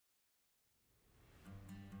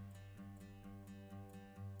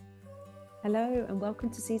Hello and welcome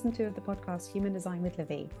to season 2 of the podcast Human Design with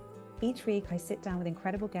Livy. Each week I sit down with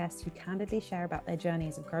incredible guests who candidly share about their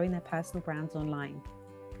journeys of growing their personal brands online.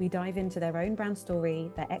 We dive into their own brand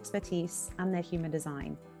story, their expertise and their human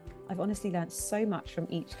design. I've honestly learned so much from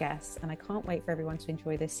each guest and I can't wait for everyone to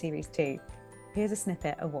enjoy this series too. Here's a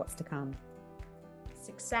snippet of what's to come.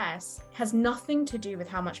 Success has nothing to do with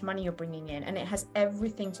how much money you're bringing in, and it has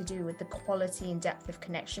everything to do with the quality and depth of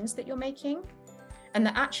connections that you're making. And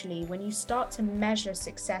that actually, when you start to measure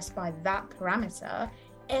success by that parameter,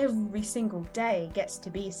 every single day gets to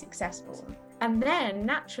be successful. And then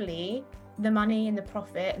naturally, the money and the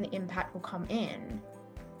profit and the impact will come in.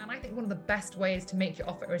 And I think one of the best ways to make your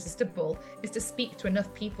offer irresistible is to speak to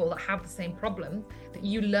enough people that have the same problem, that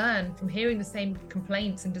you learn from hearing the same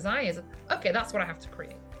complaints and desires. Okay, that's what I have to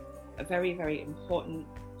create. A very, very important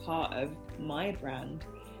part of my brand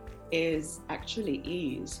is actually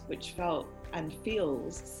ease, which felt and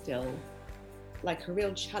feels still like a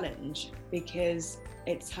real challenge, because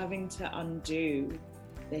it's having to undo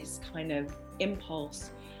this kind of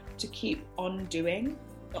impulse to keep on doing,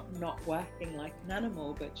 not working like an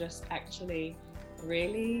animal, but just actually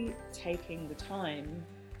really taking the time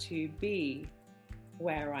to be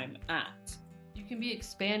where I'm at. You can be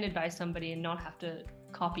expanded by somebody and not have to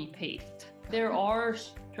copy paste. There are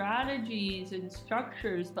strategies and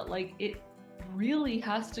structures, but it really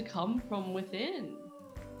has to come from within.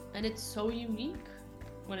 And it's so unique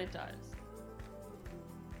when it does.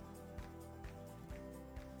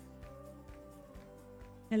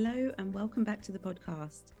 Hello and welcome back to the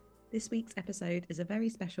podcast. This week's episode is a very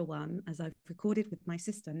special one as I've recorded with my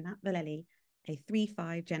sister, Nat Vallely, a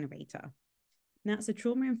 3-5 generator. Nat's a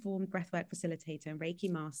trauma-informed breathwork facilitator and Reiki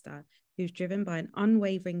master who's driven by an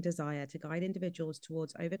unwavering desire to guide individuals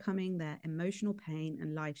towards overcoming their emotional pain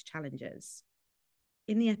and life's challenges.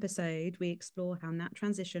 In the episode, we explore how Nat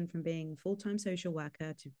transitioned from being a full-time social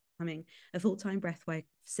worker to becoming a full-time breathwork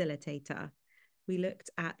facilitator. We looked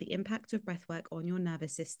at the impact of breathwork on your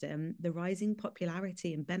nervous system, the rising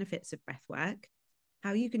popularity and benefits of breathwork,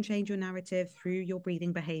 how you can change your narrative through your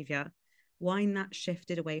breathing behavior, why Nat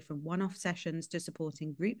shifted away from one-off sessions to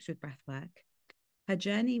supporting groups with breathwork, her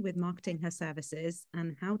journey with marketing her services,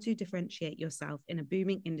 and how to differentiate yourself in a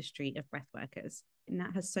booming industry of breathworkers.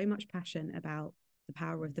 Nat has so much passion about the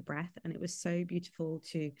power of the breath, and it was so beautiful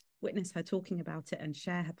to witness her talking about it and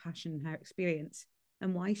share her passion and her experience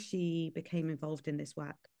and why she became involved in this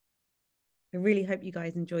work. I really hope you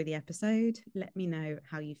guys enjoy the episode. Let me know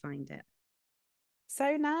how you find it.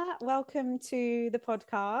 So Nat, welcome to the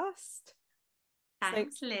podcast.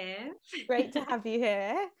 Thanks, Liv. Great to have you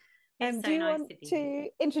here. It's so do you nice want to be to here.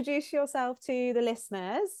 introduce yourself to the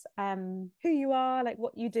listeners, who you are,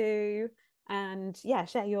 what you do, and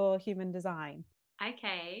share your human design?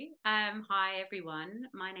 Okay. Hi, everyone.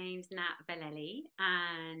 My name's Nat Vallely,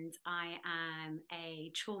 and I am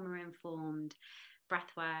a trauma-informed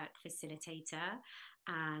breathwork facilitator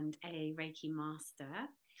and a Reiki master.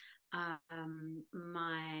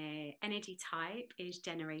 My energy type is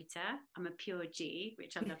generator. I'm a pure G,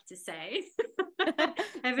 which I love to say.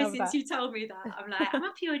 Ever since you told me that, I'm like, I'm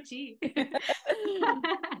a pure G.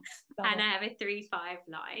 And I have a 3-5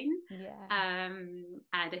 line. Yeah. And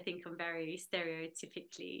I think I'm very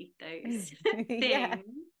stereotypically those things.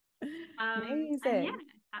 Amazing. And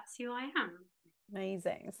that's who I am.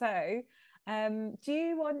 Amazing. So do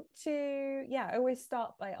you want to I always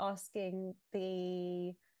start by asking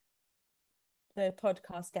the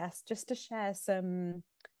podcast guest just to share some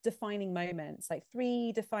defining moments,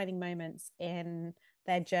 3 defining moments in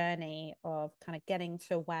their journey of kind of getting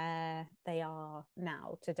to where they are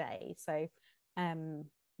now today. So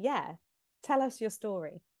tell us your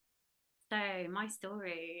story. So my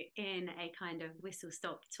story in a kind of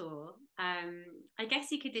whistle-stop tour, I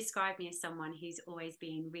guess you could describe me as someone who's always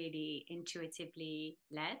been really intuitively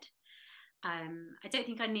led. I don't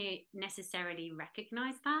think I necessarily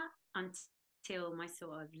recognized that until my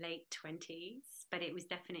sort of late 20s, but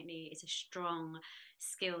it's a strong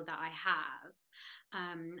skill that I have.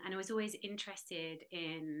 And I was always interested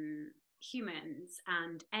in humans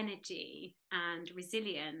and energy and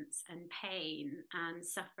resilience and pain and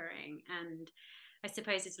suffering. And I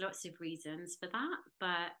suppose there's lots of reasons for that,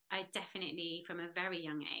 but I definitely from a very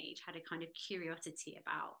young age had a kind of curiosity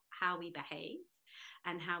about how we behave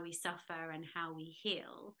and how we suffer and how we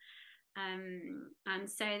heal. And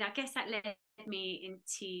so I guess that led me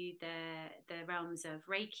into the realms of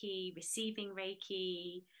Reiki, receiving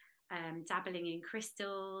Reiki, dabbling in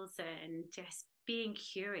crystals, and just being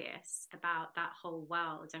curious about that whole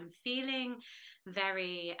world and feeling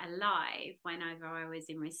very alive whenever I was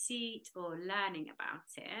in receipt or learning about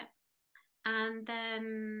it. And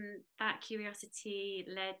then that curiosity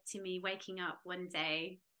led to me waking up one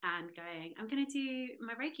day and going, I'm going to do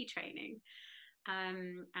my Reiki training.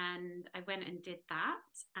 And I went and did that.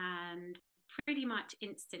 And pretty much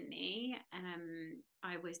instantly,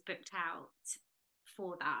 I was booked out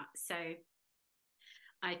for that. So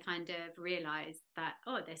I kind of realized that,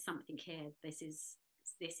 oh, there's something here. This is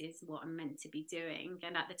what I'm meant to be doing.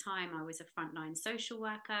 And at the time I was a frontline social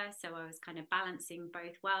worker, so I was kind of balancing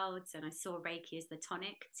both worlds, and I saw Reiki as the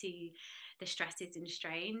tonic to the stresses and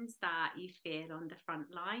strains that you feel on the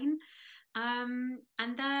front line.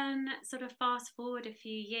 And then sort of fast forward a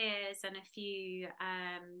few years and a few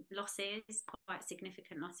losses, quite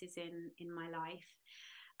significant losses in my life,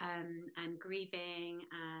 and grieving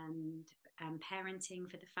and parenting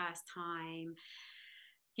for the first time.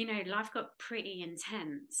 You know, life got pretty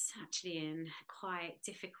intense actually, and quite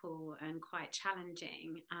difficult and quite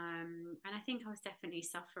challenging. And I think I was definitely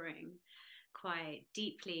suffering quite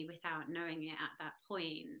deeply without knowing it at that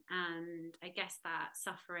point. And I guess that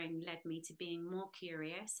suffering led me to being more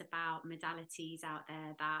curious about modalities out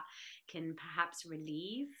there that can perhaps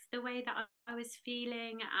relieve the way that I was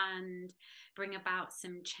feeling and bring about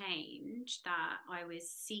some change that I was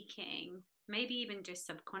seeking, maybe even just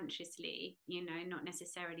subconsciously, you know, not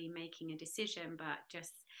necessarily making a decision, but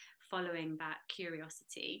just following that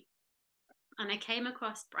curiosity. And I came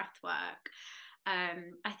across breathwork.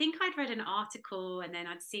 I think I'd read an article and then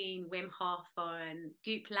I'd seen Wim Hof on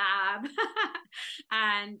Goop Lab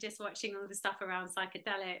and just watching all the stuff around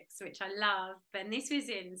psychedelics, which I love. And this was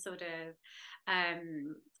in sort of,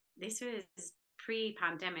 this was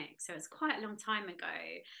pre-pandemic, so it's quite a long time ago.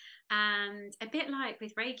 And a bit like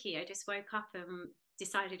with Reiki, I just woke up and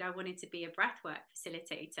decided I wanted to be a breathwork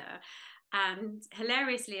facilitator. And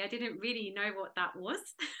hilariously, I didn't really know what that was.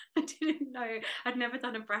 I didn't know, I'd never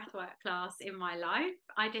done a breathwork class in my life.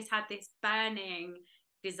 I just had this burning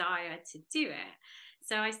desire to do it.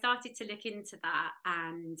 So I started to look into that,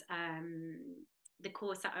 and the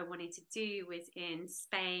course that I wanted to do was in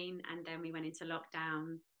Spain, and then we went into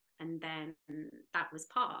lockdown, and then that was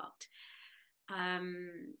parked.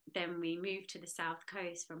 Then we moved to the south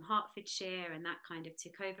coast from Hertfordshire, and that kind of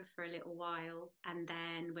took over for a little while. And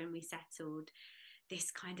then when we settled,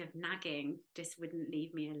 this kind of nagging just wouldn't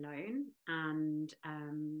leave me alone. And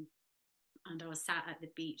I was sat at the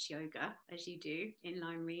beach yoga, as you do in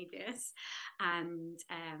Lyme Regis, and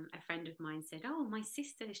a friend of mine said, oh, my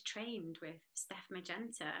sister is trained with Steph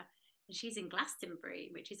Magenta, and she's in Glastonbury,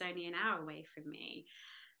 which is only an hour away from me.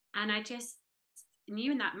 And I just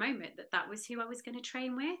knew in that moment that that was who I was going to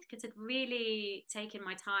train with, because I'd really taken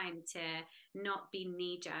my time to not be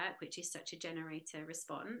knee-jerk, which is such a generator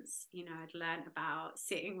response. You know, I'd learned about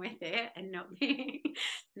sitting with it and not being,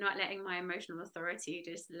 not letting my emotional authority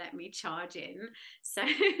just let me charge in. So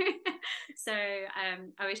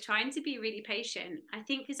I was trying to be really patient, I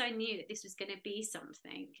think, because I knew that this was going to be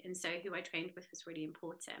something, and so who I trained with was really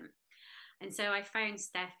important. And so I phoned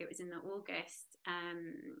Steph, it was in the August,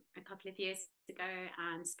 a couple of years ago,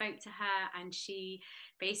 and spoke to her, and she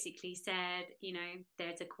basically said, you know,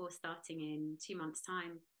 there's a course starting in 2 months'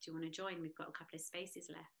 time. Do you want to join? We've got a couple of spaces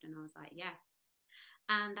left. And I was like, yeah.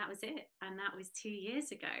 And that was it. And that was 2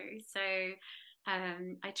 years ago. So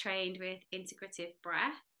I trained with integrative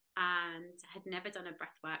breath and had never done a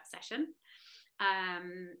breathwork session.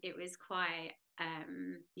 It was quite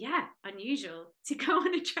unusual to go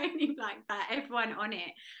on a training like that. Everyone on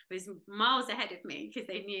it was miles ahead of me because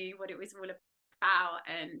they knew what it was all about,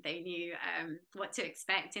 and they knew what to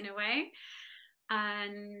expect in a way.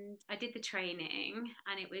 And I did the training,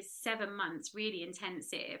 and it was 7 months, really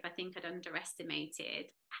intensive. I think I'd underestimated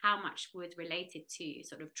how much was related to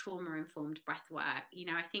sort of trauma-informed breath work. You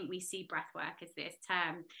know, I think we see breath work as this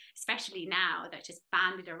term, especially now, that's just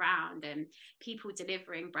banded around, and people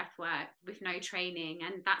delivering breath work with no training,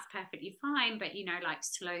 and that's perfectly fine. But, you know, like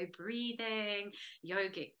slow breathing,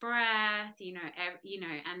 yogic breath,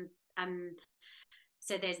 and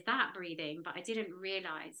so there's that breathing, but I didn't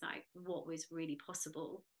realize like what was really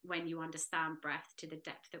possible when you understand breath to the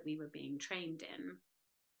depth that we were being trained in.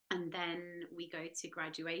 And then we go to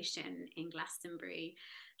graduation in Glastonbury,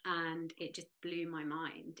 and it just blew my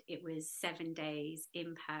mind. It was 7 days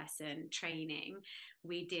in person training.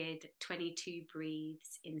 We did 22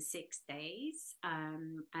 breathes in 6 days,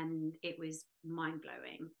 and it was mind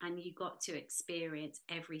blowing. And you got to experience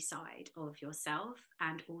every side of yourself,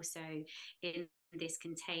 and also in this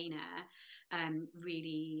container,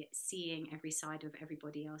 really seeing every side of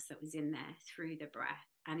everybody else that was in there through the breath.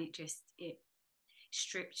 And it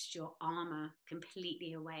stripped your armor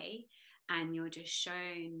completely away, and you're just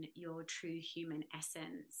shown your true human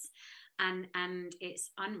essence. and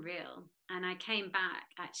it's unreal. And I came back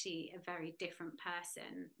actually a very different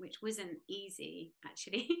person, which wasn't easy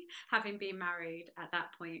actually, having been married at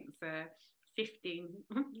that point for 15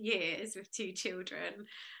 years with 2 children,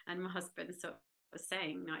 and my husband sort of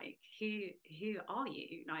saying like, who are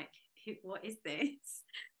you, like, what is this?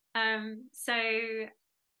 So,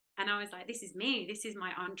 and I was like, this is me, this is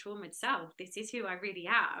my untraumatized self, this is who I really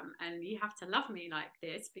am, and you have to love me like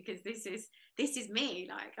this, because this is me,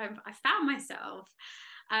 like I found myself.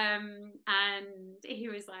 And he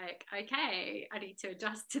was like, okay, I need to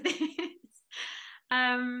adjust to this.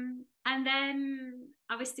 And then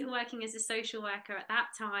I was still working as a social worker at that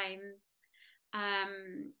time.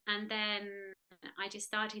 And then I just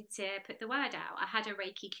started to put the word out. I had a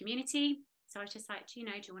Reiki community. So I was just like, do you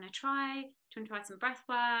want to try? Do you want to try some breath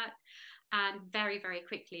work? And very, very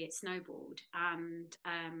quickly it snowballed. And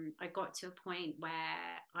I got to a point where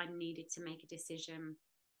I needed to make a decision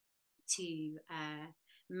to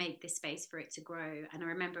make the space for it to grow. And I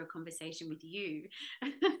remember a conversation with you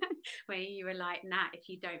where you were like, Nat, if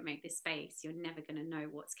you don't make this space, you're never going to know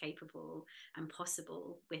what's capable and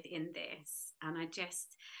possible within this. And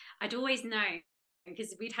I'd always known,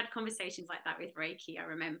 because we'd had conversations like that with Reiki, I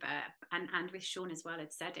remember, and with Sean as well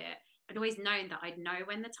had said it. I'd always known that I'd know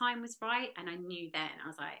when the time was right. And I knew then, I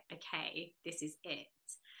was like, okay, this is it.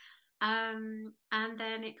 And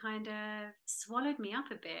then it kind of swallowed me up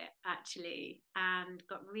a bit actually, and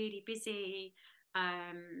got really busy.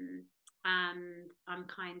 And I'm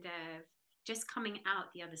kind of just coming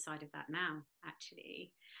out the other side of that now,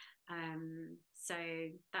 actually. So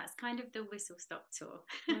that's kind of the whistle stop tour.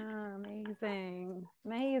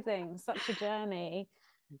 Amazing, such a journey.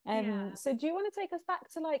 Yeah. So do you want to take us back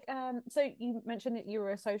to like so you mentioned that you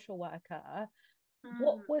were a social worker.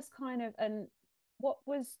 What was kind of, and what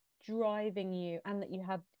was driving you, and that you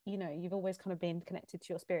had, you've always kind of been connected to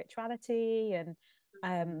your spirituality and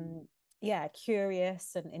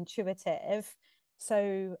curious and intuitive.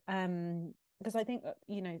 So because I think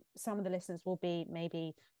some of the listeners will be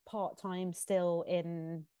maybe part-time still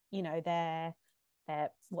in their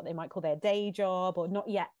what they might call their day job, or not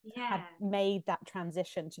yet have made that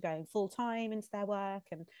transition to going full-time into their work.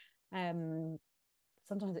 And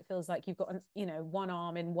sometimes it feels like you've got one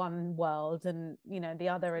arm in one world and the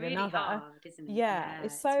other in really another. hard, isn't it?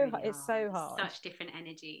 It's so really it's so hard. Such different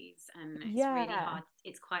energies, and it's really hard.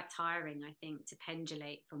 It's quite tiring, I think, to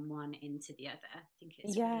pendulate from one into the other. I think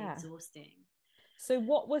it's really exhausting. So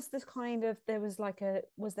what was this kind of,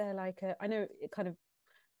 was there like a, I know it kind of,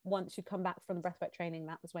 once you come back from the breathwork training,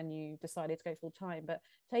 that was when you decided to go full time, but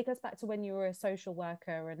take us back to when you were a social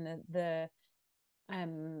worker and the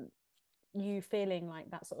you feeling like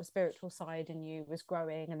that sort of spiritual side in you was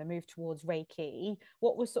growing, and the move towards Reiki.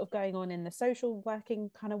 What was sort of going on in the social working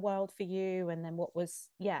kind of world for you, and then what was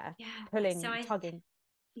pulling, tugging?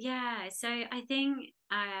 So I think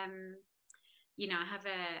I have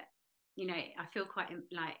I feel quite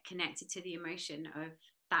like connected to the emotion of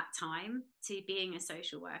that time, to being a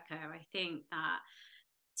social worker. I think that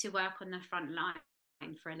to work on the front line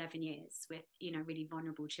for 11 years with really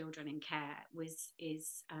vulnerable children in care is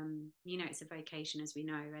it's a vocation, as we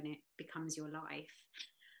know, and it becomes your life,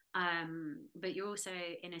 but you're also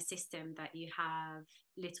in a system that you have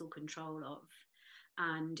little control of,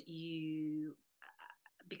 and you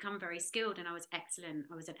become very skilled. And I was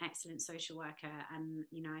an excellent social worker, and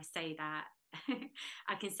I say that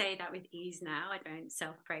I can say that with ease now. I don't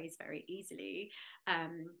self-praise very easily,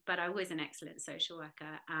 but I was an excellent social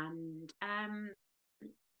worker, and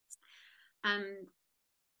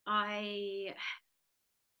I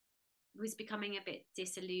was becoming a bit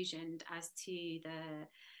disillusioned as to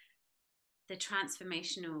the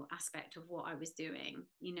transformational aspect of what I was doing.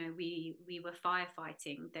 We were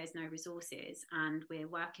firefighting, there's no resources, and we're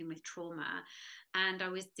working with trauma, and I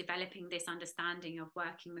was developing this understanding of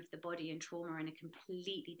working with the body and trauma in a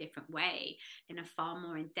completely different way, in a far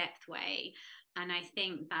more in-depth way. And I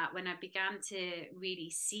think that when I began to really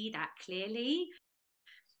see that clearly,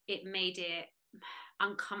 it made it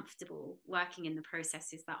uncomfortable working in the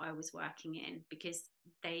processes that I was working in, because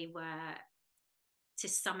they were to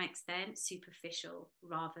some extent superficial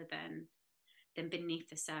rather than beneath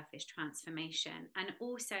the surface transformation, and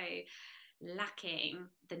also lacking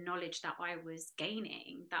the knowledge that I was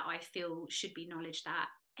gaining, that I feel should be knowledge that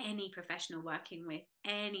any professional working with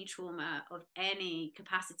any trauma of any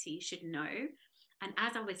capacity should know. And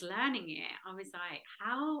as I was learning it, I was like,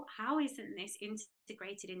 how isn't this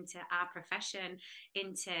integrated into our profession,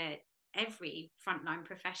 into every frontline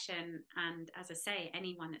profession, and as I say,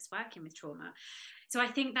 anyone that's working with trauma? So I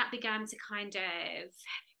think that began to kind of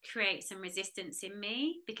create some resistance in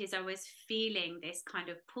me, because I was feeling this kind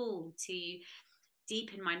of pull to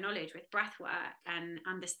deepen my knowledge with breathwork and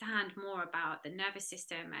understand more about the nervous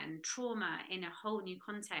system and trauma in a whole new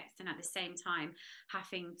context, and at the same time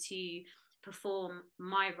having to perform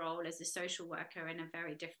my role as a social worker in a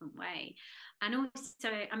very different way. And also,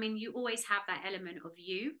 I mean, you always have that element of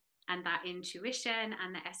you and that intuition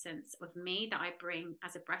and the essence of me that I bring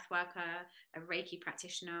as a breath worker, a Reiki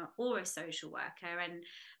practitioner, or a social worker,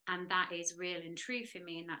 and that is real and true for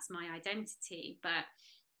me, and that's my identity. But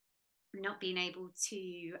not being able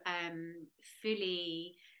to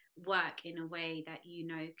fully work in a way that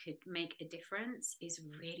could make a difference is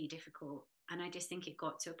really difficult. And I just think it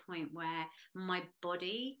got to a point where my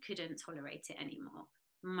body couldn't tolerate it anymore.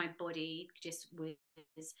 My body just was,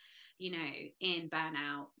 in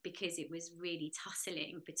burnout, because it was really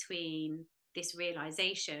tussling between this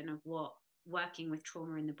realization of what working with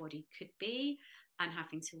trauma in the body could be and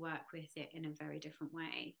having to work with it in a very different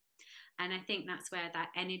way. And I think that's where that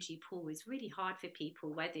energy pool is really hard for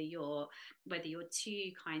people, whether your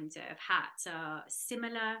two kinds of hats are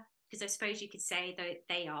similar, because I suppose you could say that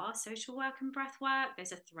they are social work and breath work.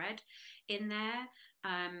 There's a thread in there.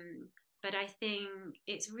 But I think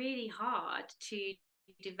it's really hard to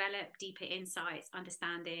develop deeper insights,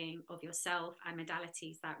 understanding of yourself and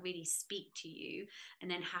modalities that really speak to you,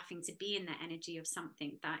 and then having to be in the energy of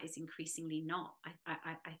something that is increasingly not.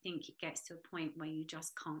 I think it gets to a point where you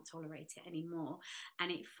just can't tolerate it anymore,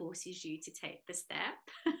 and it forces you to take the step.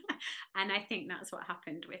 And I think that's what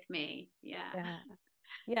happened with me.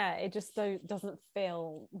 Yeah, it just doesn't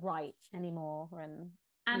feel right anymore.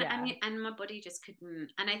 And my body just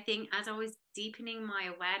couldn't. And I think as I was deepening my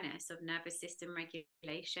awareness of nervous system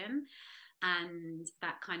regulation and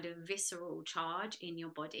that kind of visceral charge in your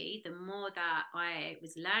body, the more that I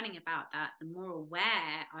was learning about that, the more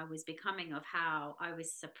aware I was becoming of how I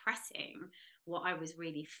was suppressing what I was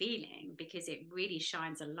really feeling, because it really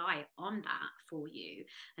shines a light on that for you.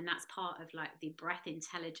 And that's part of like the breath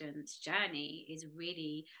intelligence journey, is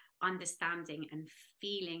really understanding and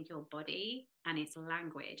feeling your body and its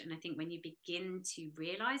language. And I think when you begin to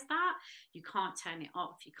realize that, you can't turn it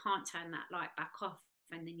off, you can't turn that light back off,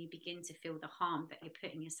 and then you begin to feel the harm that you're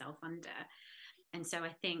putting yourself under. And so I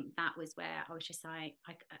think that was where I was just like,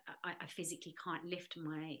 I physically can't lift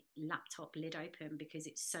my laptop lid open, because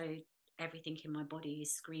it's so, everything in my body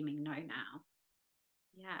is screaming no now.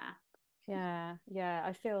 Yeah,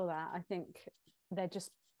 I feel that. I think there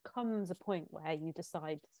just comes a point where you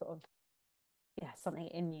decide sort of, something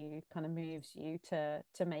in you kind of moves you to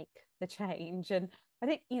make the change. And I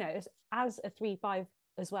think, as a 3-5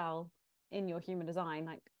 as well, in your human design,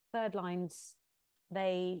 like third lines,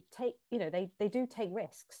 they take, they do take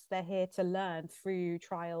risks. They're here to learn through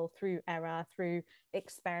trial, through error, through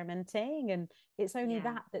experimenting, and it's only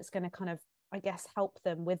that's going to kind of, I guess, help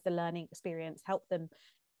them with the learning experience, help them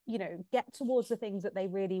get towards the things that they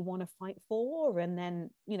really want to fight for, and then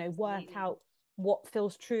work out what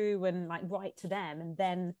feels true and like right to them, and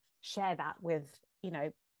then share that with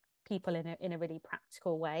people in a really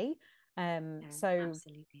practical way. So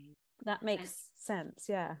absolutely, that makes sense.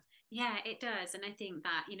 Yeah, it does. And I think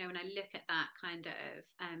that, when I look at that kind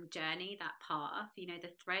of journey, that path, the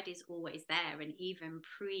thread is always there. And even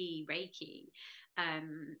pre-Reiki,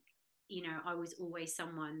 I was always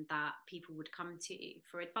someone that people would come to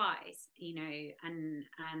for advice,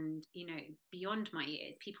 and beyond my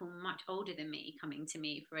years, people much older than me coming to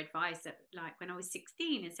me for advice, that like when I was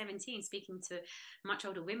 16 and 17, speaking to much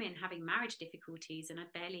older women having marriage difficulties, and I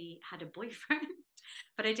barely had a boyfriend,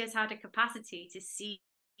 but I just had a capacity to see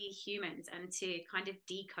humans and to kind of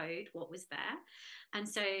decode what was there. And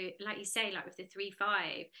so, like you say, like with the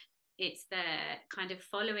 3-5, it's the kind of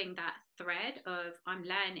following that thread of I'm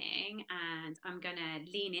learning and I'm going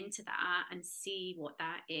to lean into that and see what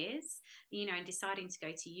that is, and deciding to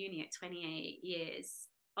go to uni at 28 years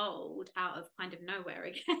old out of kind of nowhere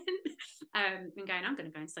again, and going, I'm going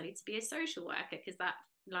to go and study to be a social worker, because that,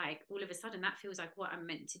 like, all of a sudden that feels like what I'm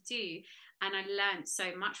meant to do. And I learned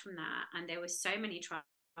so much from that, and there were so many trials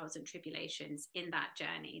and tribulations in that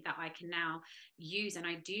journey that I can now use, and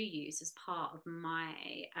I do use as part of my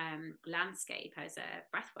landscape as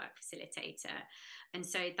a breathwork facilitator. And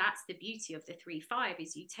so that's the beauty of the 3-5,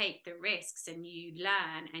 is you take the risks and you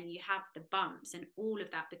learn and you have the bumps, and all of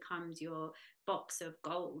that becomes your box of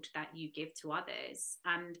gold that you give to others,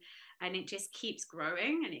 and it just keeps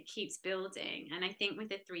growing and it keeps building. And I think with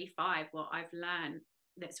the 3-5, what I've learned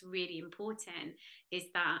that's really important is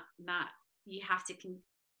that you have to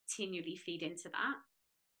continually feed into that.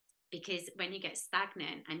 Because when you get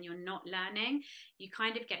stagnant and you're not learning, you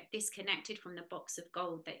kind of get disconnected from the box of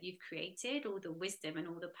gold that you've created, all the wisdom and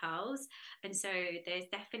all the pearls. And so there's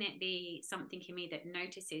definitely something in me that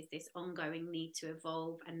notices this ongoing need to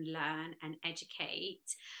evolve and learn and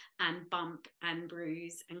educate and bump and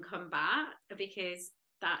bruise and combat, because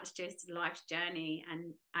that's just life's journey.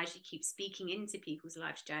 And as you keep speaking into people's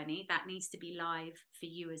life's journey, that needs to be live for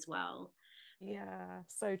you as well. Yeah,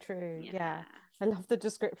 so true. Yeah. I love the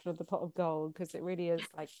description of the pot of gold, because it really is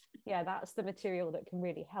like, yeah, that's the material that can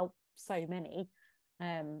really help so many.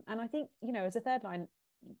 And I think, you know, as a third line,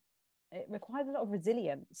 it requires a lot of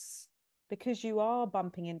resilience, because you are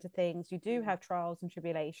bumping into things, you do have trials and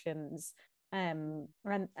tribulations. And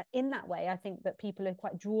in that way, I think that people are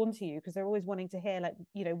quite drawn to you, because they're always wanting to hear, like,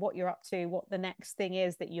 you know, what you're up to, what the next thing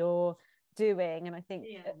is that you're doing. And I think,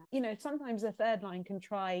 you know, sometimes a third line can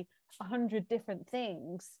try 100 different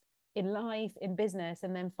things in life, in business,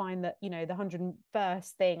 and then find that, you know, the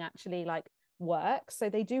 101st thing actually like works. So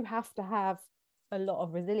they do have to have a lot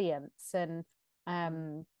of resilience. And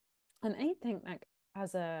I think, like,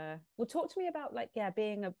 talk to me about, like,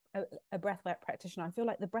 being a breathwork practitioner. I feel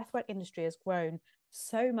like the breathwork industry has grown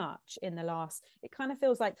so much in the last, it kind of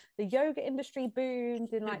feels like the yoga industry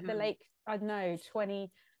boomed in like the late, I don't know,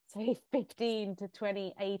 2015 to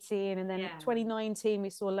 2018, and then 2019 we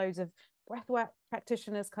saw loads of breathwork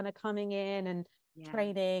practitioners kind of coming in and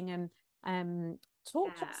training. And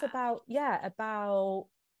talk to us about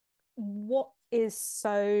what is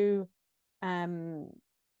so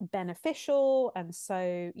beneficial, and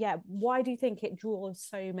so why do you think it draws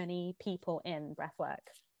so many people in breathwork?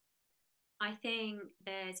 I think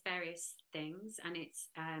there's various things, and it's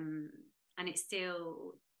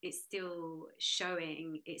still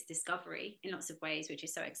showing its discovery in lots of ways, which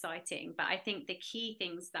is so exciting. But I think the key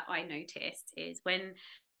things that I noticed is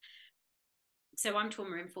so I'm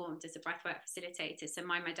trauma informed as a breathwork facilitator, so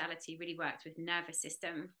my modality really works with nervous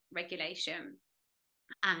system regulation.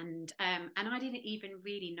 And I didn't even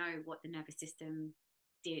really know what the nervous system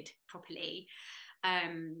did properly,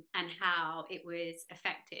 and how it was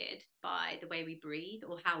affected by the way we breathe,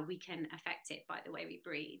 or how we can affect it by the way we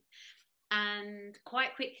breathe. And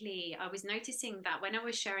quite quickly, I was noticing that when I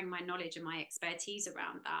was sharing my knowledge and my expertise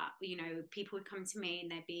around that, you know, people would come to me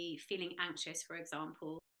and they'd be feeling anxious, for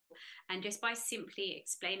example. And just by simply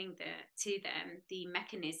explaining to them the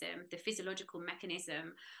mechanism, the physiological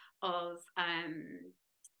mechanism of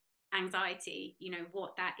anxiety, you know,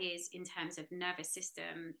 what that is in terms of nervous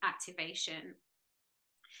system activation,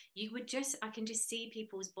 I can just see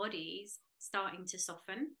people's bodies starting to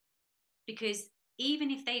soften. Because even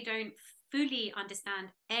if they don't fully understand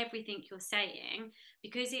everything you're saying,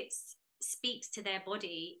 because it speaks to their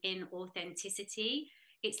body in authenticity,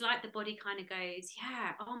 it's like the body kind of goes,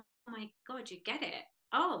 yeah, oh my God, you get it.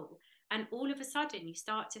 Oh, and all of a sudden you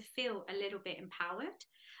start to feel a little bit empowered.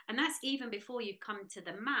 And that's even before you've come to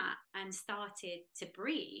the mat and started to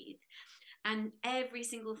breathe. And every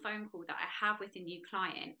single phone call that I have with a new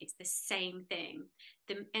client, it's the same thing.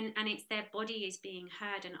 And it's their body is being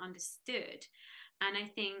heard and understood. And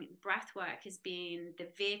I think breathwork has been the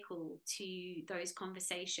vehicle to those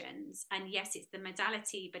conversations. And yes, it's the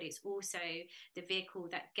modality, but it's also the vehicle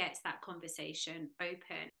that gets that conversation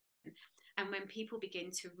open. And when people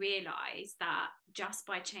begin to realize that just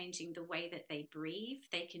by changing the way that they breathe,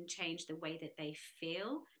 they can change the way that they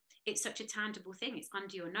feel. It's such a tangible thing. It's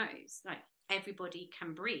under your nose. Like, everybody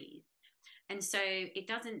can breathe. And so it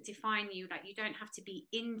doesn't define you. Like, you don't have to be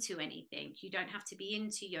into anything. You don't have to be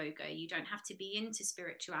into yoga. You don't have to be into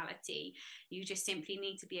spirituality. You just simply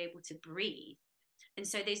need to be able to breathe. And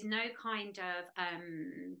so there's no kind of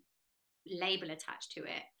label attached to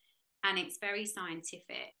it. And it's very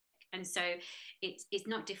scientific. And so it's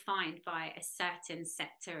not defined by a certain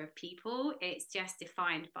sector of people. It's just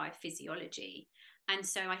defined by physiology. And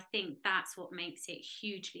so I think that's what makes it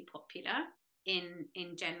hugely popular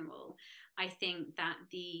in general. I think that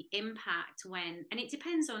the impact and it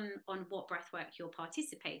depends on what breathwork you're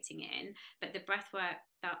participating in, but the breathwork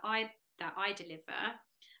that I deliver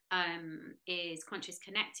is conscious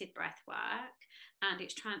connected breathwork, and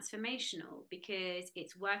it's transformational because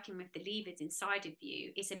it's working with the levers inside of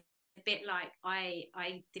you. It's a bit like,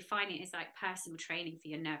 I define it as like personal training for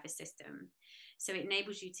your nervous system. So it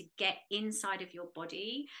enables you to get inside of your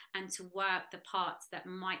body and to work the parts that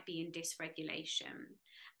might be in dysregulation.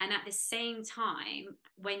 And at the same time,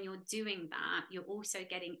 when you're doing that, you're also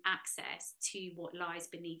getting access to what lies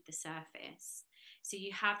beneath the surface. So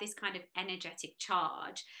you have this kind of energetic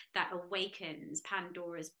charge that awakens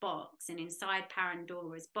Pandora's box, and inside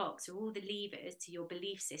Pandora's box are all the levers to your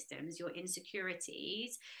belief systems, your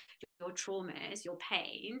insecurities, your traumas, your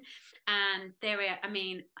pain. And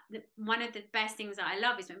one of the best things that I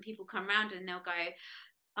love is when people come around and they'll go,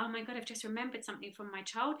 oh my God, I've just remembered something from my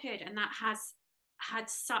childhood, and that has had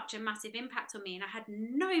such a massive impact on me, and I had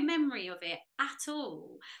no memory of it at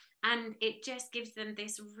all. And it just gives them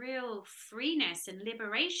this real freeness and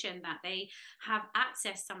liberation that they have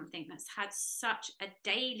accessed something that's had such a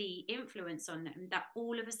daily influence on them, that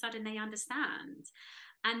all of a sudden they understand,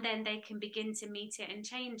 and then they can begin to meet it and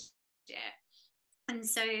change it. And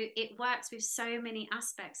so it works with so many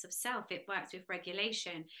aspects of self. It works with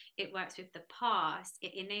regulation. It works with the past.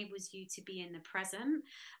 It enables you to be in the present.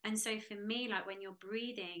 And so for me, like when you're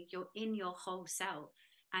breathing, you're in your whole self,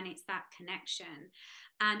 and it's that connection.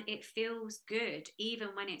 And it feels good, even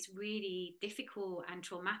when it's really difficult and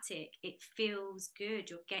traumatic. It feels good.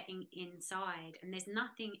 You're getting inside, and there's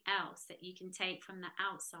nothing else that you can take from the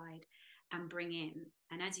outside and bring in.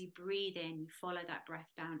 And as you breathe in, you follow that breath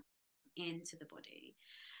down into the body.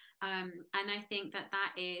 And I think that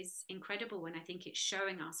is incredible, and I think it's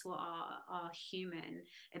showing us what our human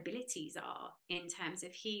abilities are in terms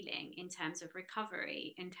of healing, in terms of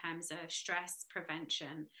recovery, in terms of stress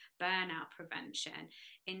prevention, burnout prevention,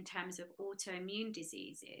 in terms of autoimmune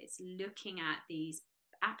diseases, looking at these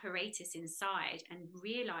apparatus inside and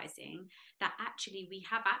realizing that actually we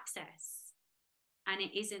have access. And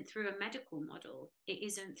it isn't through a medical model. It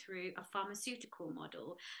isn't through a pharmaceutical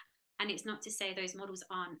model. And it's not to say those models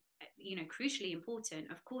aren't, crucially important.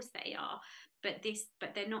 Of course they are, but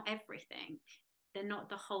they're not everything. They're not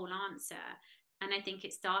the whole answer. And I think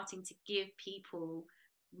it's starting to give people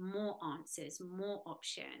more answers, more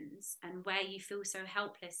options. And where you feel so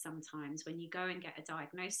helpless sometimes when you go and get a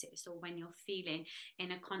diagnosis, or when you're feeling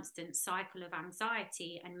in a constant cycle of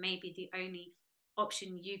anxiety, and maybe the only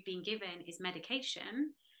option you've been given is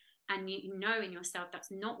medication, and you know in yourself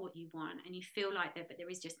that's not what you want, and you feel like that, but there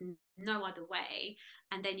is just no other way,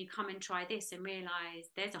 and then you come and try this and realize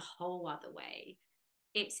there's a whole other way.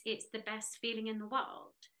 It's the best feeling in the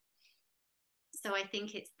world. So I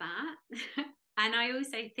think it's that. And I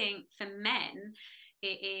also think for men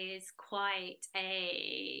it is quite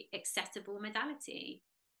a accessible modality.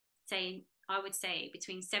 I would say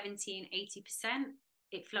between 70 and 80%,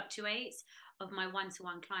 it fluctuates, of my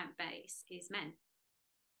one-to-one client base is men.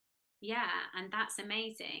 Yeah, and that's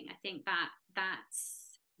amazing. I think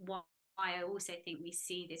that's why I also think we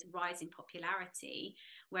see this rise in popularity.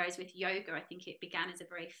 Whereas with yoga, I think it began as a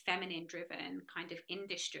very feminine-driven kind of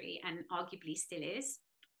industry, and arguably still is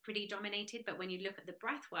pretty dominated. But when you look at the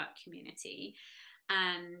breathwork community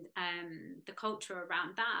and the culture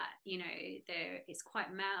around that, it's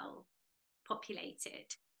quite male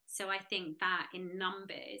populated. So I think that in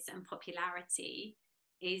numbers and popularity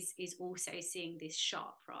is also seeing this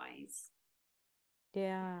sharp rise.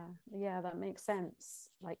 Yeah, that makes sense.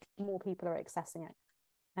 Like more people are accessing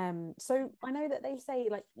it. So I know that they say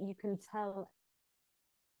like you can tell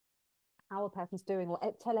how a person's doing, or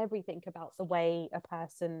tell everything about the way a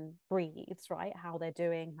person breathes, right? How they're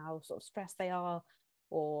doing, how sort of stressed they are,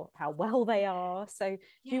 or how well they are. So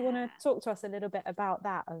do you want to talk to us a little bit about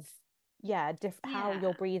that, of how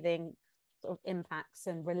your breathing sort of impacts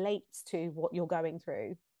and relates to what you're going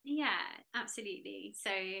through? Yeah, absolutely.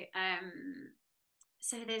 So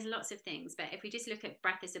there's lots of things, but if we just look at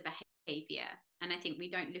breath as a behavior, and I think we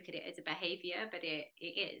don't look at it as a behavior, but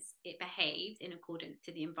it behaves in accordance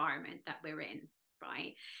to the environment that we're in,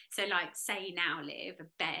 right? So like say now, Liv, a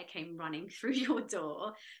bear came running through your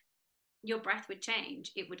door, your breath would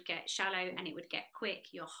change. It would get shallow and it would get quick.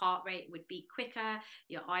 Your heart rate would be quicker.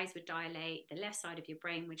 Your eyes would dilate. The left side of your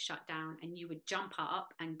brain would shut down, and you would jump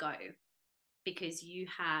up and go, because you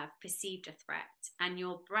have perceived a threat, and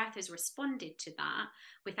your breath has responded to that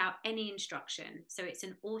without any instruction. So it's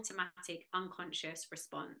an automatic, unconscious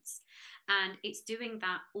response. And it's doing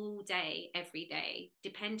that all day, every day,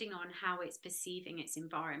 depending on how it's perceiving its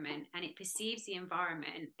environment. And it perceives the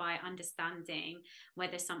environment by understanding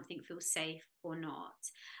whether something feels safe or not.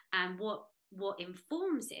 And what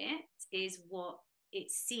informs it is what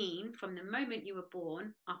it's seen from the moment you were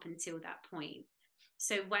born up until that point.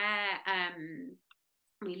 So where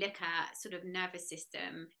we look at sort of nervous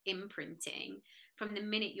system imprinting, from the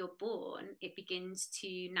minute you're born, it begins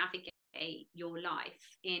to navigate your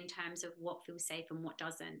life in terms of what feels safe and what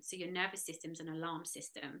doesn't. So your nervous system's an alarm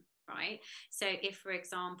system, right? So if, for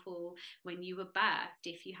example, when you were birthed,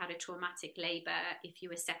 if you had a traumatic labor, if you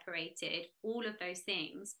were separated, all of those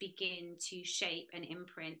things begin to shape and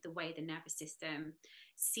imprint the way the nervous system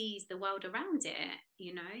sees the world around it.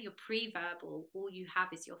 You know, your pre-verbal, all you have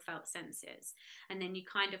is your felt senses. And then you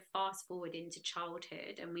kind of fast forward into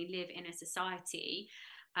childhood, and we live in a society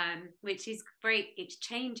which is great, it's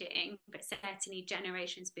changing, but certainly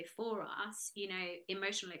generations before us, you know,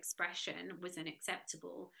 emotional expression wasn't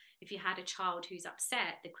acceptable. If you had a child who's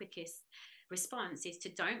upset, the quickest response is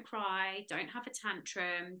to don't cry, don't have a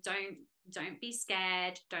tantrum, don't be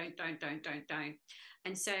scared, don't.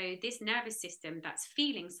 And so this nervous system that's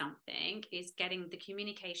feeling something is getting the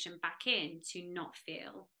communication back in to not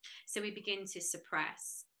feel. So we begin to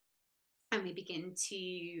suppress, and we begin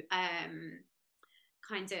to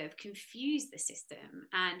kind of confuse the system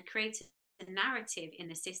and create a narrative in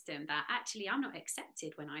the system that actually I'm not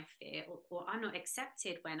accepted when I feel, or I'm not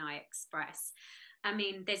accepted when I express. I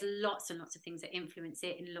mean, there's lots and lots of things that influence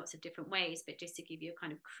it in lots of different ways, but just to give you a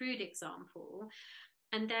kind of crude example.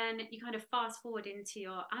 And then you kind of fast forward into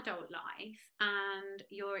your adult life, and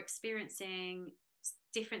you're experiencing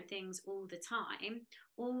different things all the time.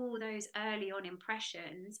 All those early on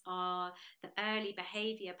impressions are the early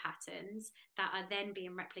behavior patterns that are then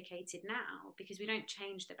being replicated now, because we don't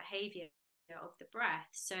change the behavior of the breath.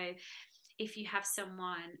 So if you have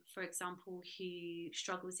someone, for example, who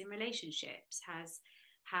struggles in relationships, has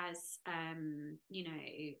you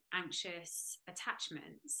know, anxious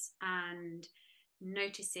attachments, and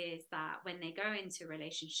notices that when they go into a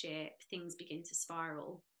relationship, things begin to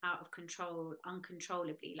spiral out of control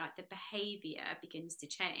uncontrollably, like the behavior begins to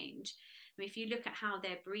change. I mean, if you look at how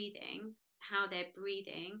their breathing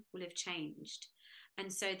will have changed.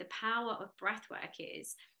 And so the power of breath work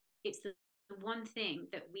is, it's the one thing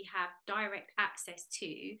that we have direct access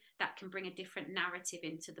to that can bring a different narrative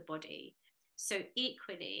into the body. So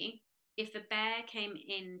equally, if the bear came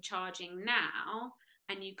in charging now,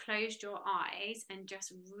 and you closed your eyes and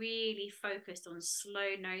just really focused on slow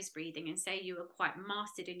nose breathing, and say you were quite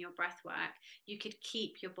mastered in your breath work, you could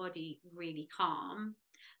keep your body really calm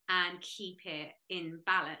and keep it in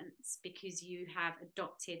balance, because you have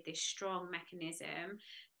adopted this strong mechanism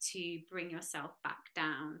to bring yourself back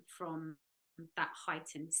down from that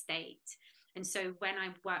heightened state. And so when I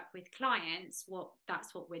work with clients,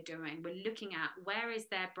 that's what we're doing. We're looking at, where is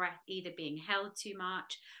their breath either being held too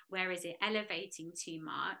much? Where is it elevating too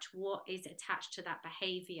much? What is attached to that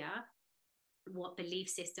behavior? What belief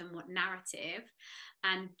system, what narrative?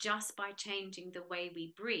 And just by changing the way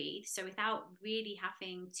we breathe, so without really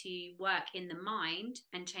having to work in the mind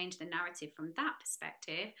and change the narrative from that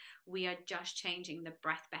perspective, we are just changing the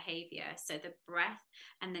breath behavior. So the breath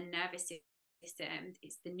and the nervous system,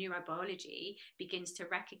 it's the neurobiology, begins to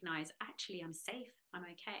recognize, actually, I'm safe, I'm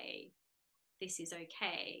okay, this is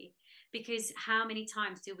okay. Because how many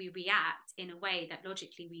times do we react in a way that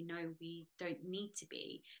logically we know we don't need to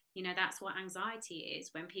be? You know, that's what anxiety is.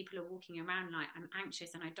 When people are walking around like, I'm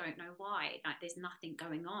anxious and I don't know why, like there's nothing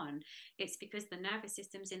going on, it's because the nervous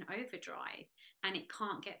system's in overdrive and it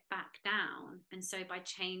can't get back down. And so by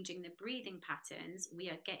changing the breathing patterns, we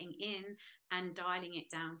are getting in and dialing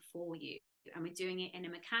it down for you. And we're doing it in a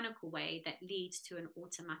mechanical way that leads to an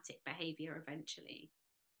automatic behavior eventually.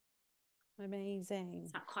 Amazing.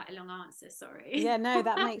 Is that quite a long answer? Sorry. Yeah, no,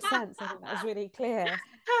 that makes sense. I think that was really clear.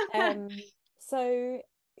 So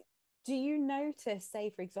do you notice,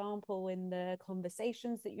 say, for example, in the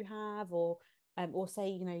conversations that you have, or say,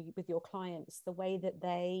 you know, with your clients, the way that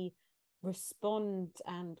they respond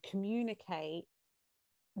and communicate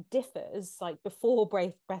differs, like before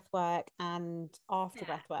breath work and after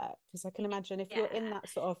breath work? Because I can imagine if you're in that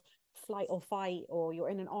sort of flight or fight, or you're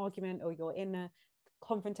in an argument, or you're in a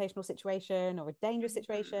confrontational situation or a dangerous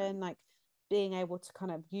situation, like being able to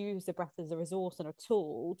kind of use the breath as a resource and a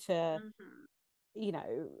tool to you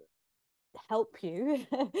know, help you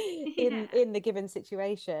in the given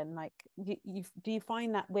situation, like you do you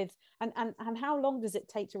find that with and how long does it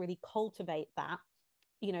take to really cultivate that?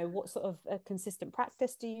 You know, what sort of a consistent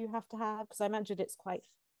practice do you have to have? Because I imagine it's quite,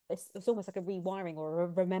 it's almost like a rewiring or a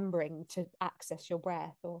remembering to access your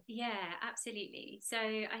breath. Or yeah, absolutely. So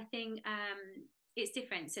I think it's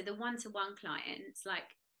different. So the one-to-one clients, like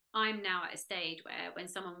I'm now at a stage where when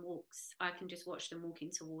someone walks, I can just watch them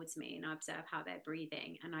walking towards me and I observe how they're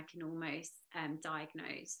breathing, and I can almost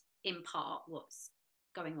diagnose in part what's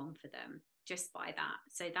going on for them just by that.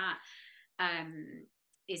 So that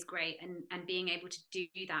is great, and being able to do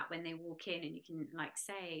that when they walk in, and you can like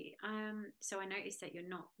say, so I noticed that you're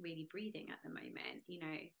not really breathing at the moment, you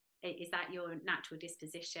know, is that your natural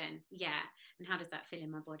disposition? Yeah. And how does that feel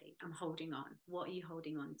in my body? I'm holding on. What are you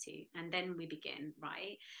holding on to? And then we begin,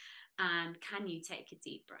 right? And can you take a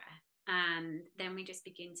deep breath? And then we just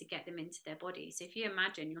begin to get them into their body. So if you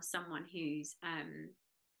imagine you're someone who's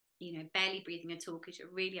barely breathing at all because you're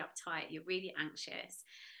really uptight, you're really anxious,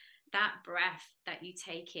 that breath that you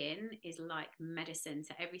take in is like medicine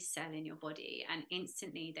to every cell in your body, and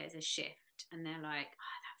instantly there's a shift, and they're like,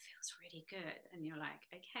 oh, that feels really good, and you're like,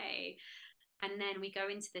 okay. And then we go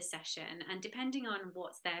into the session, and depending on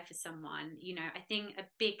what's there for someone, I think a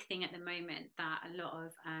big thing at the moment that a lot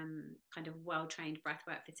of kind of well-trained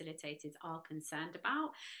breathwork facilitators are concerned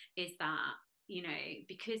about is that,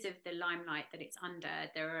 because of the limelight that it's under,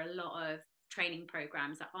 there are a lot of training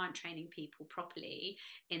programs that aren't training people properly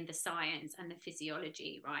in the science and the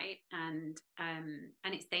physiology, right? And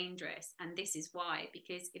it's dangerous. And this is why,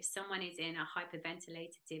 because if someone is in a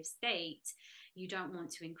hyperventilative state, you don't want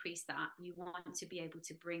to increase that. You want to be able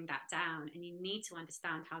to bring that down, and you need to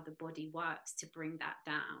understand how the body works to bring that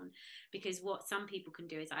down. Because what some people can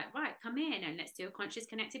do is like, right, come in and let's do a conscious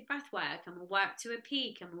connected breath work, and we'll work to a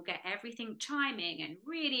peak, and we'll get everything chiming and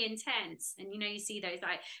really intense. And you see those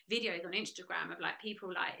like videos on Instagram of like people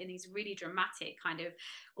like in these really dramatic kind of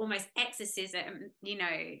almost exorcism,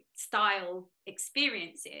 style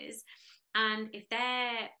experiences. And if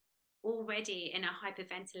they're already in a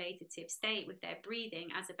hyperventilative state with their breathing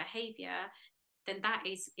as a behavior, then that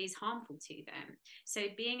is harmful to them. So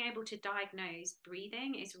being able to diagnose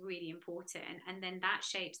breathing is really important, and then that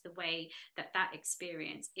shapes the way that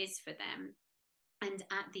experience is for them. And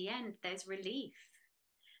at the end, there's relief.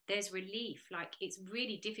 Like, it's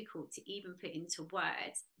really difficult to even put into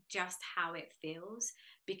words just how it feels,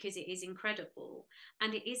 because it is incredible,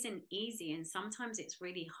 and it isn't easy, and sometimes it's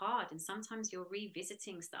really hard, and sometimes you're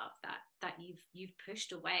revisiting stuff that you've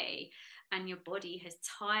pushed away and your body has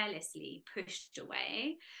tirelessly pushed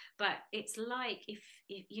away. But it's like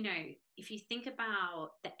if you think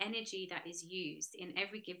about the energy that is used in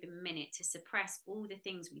every given minute to suppress all the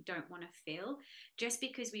things we don't want to feel, just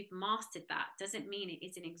because we've mastered that doesn't mean it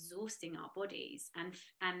isn't exhausting our bodies. And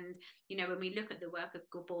when we look at the work of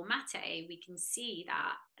Gabor Mate, we can see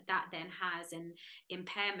that then has an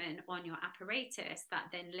impairment on your apparatus that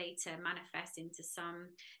then later manifests into some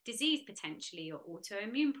disease potentially, or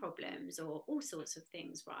autoimmune problems, or all sorts of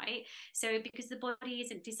things, right? So because the body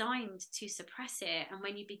isn't designed to suppress it, and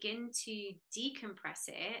when you begin to decompress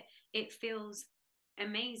it, it feels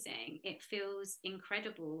amazing, it feels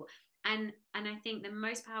incredible. And I think the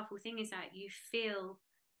most powerful thing is that you feel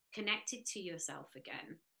connected to yourself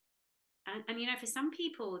again. And for some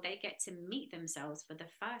people, they get to meet themselves for the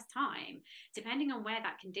first time, depending on where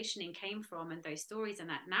that conditioning came from and those stories and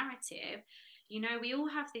that narrative. We all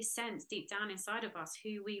have this sense deep down inside of us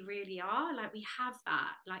who we really are. Like, we have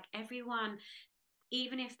that, like everyone,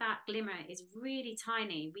 even if that glimmer is really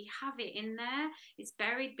tiny, we have it in there. It's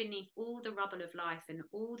buried beneath all the rubble of life and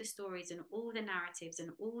all the stories and all the narratives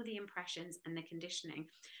and all the impressions and the conditioning.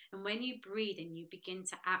 And when you breathe and you begin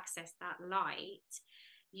to access that light,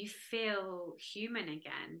 you feel human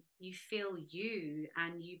again, you feel you,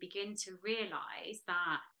 and you begin to realize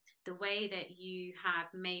that the way that you have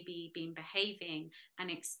maybe been behaving and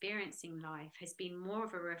experiencing life has been more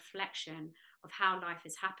of a reflection of how life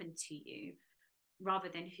has happened to you rather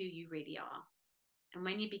than who you really are. And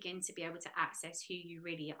when you begin to be able to access who you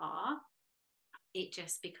really are, it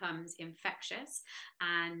just becomes infectious,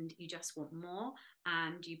 and you just want more,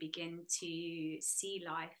 and you begin to see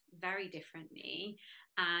life very differently,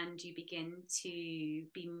 and you begin to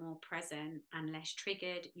be more present and less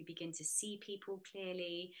triggered. You begin to see people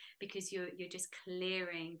clearly, because you're just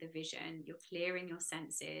clearing the vision, you're clearing your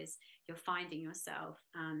senses, you're finding yourself,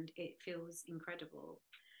 and it feels incredible.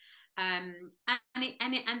 And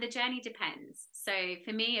the journey depends. So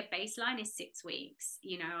for me, a baseline is 6 weeks.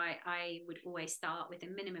 I would always start with a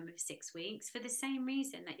minimum of 6 weeks, for the same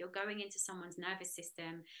reason that you're going into someone's nervous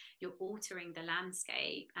system, you're altering the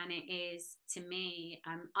landscape, and it is, to me,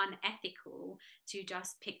 unethical to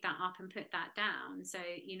just pick that up and put that down. So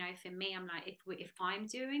for me, I'm like, if I'm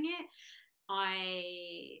doing it,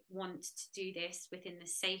 I want to do this within the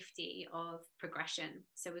safety of progression.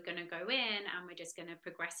 So we're going to go in and we're just going to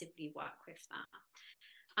progressively work with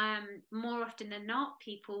that. More often than not,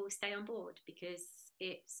 people stay on board because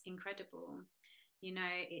it's incredible.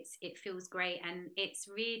 It feels great, and it's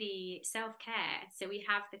really self-care. So we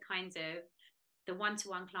have the kinds of the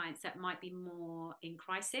one-to-one clients that might be more in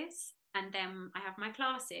crisis, and then I have my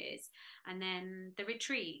classes, and then the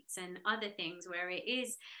retreats and other things where it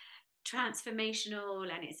is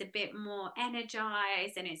transformational, and it's a bit more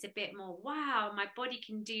energized, and it's a bit more, wow, my body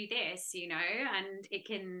can do this, and it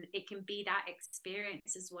can be that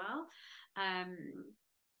experience as well.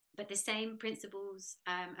 But the same principles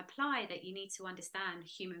apply, that you need to understand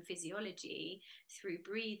human physiology through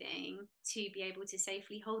breathing to be able to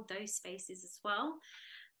safely hold those spaces as well.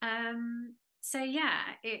 So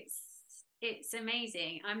yeah, it's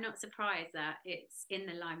amazing. I'm not surprised that it's in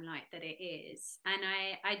the limelight that it is, and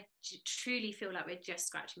I truly feel like we're just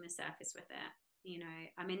scratching the surface with it. You know,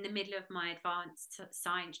 I'm in the middle of my advanced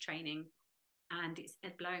science training, and it's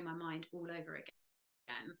blowing my mind all over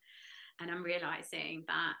again. And I'm realizing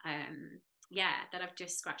that that I've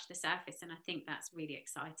just scratched the surface, and I think that's really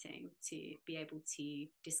exciting to be able to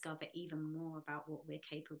discover even more about what we're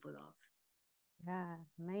capable of. Yeah,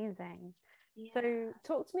 amazing. Yeah. So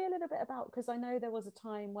talk to me a little bit about, because I know there was a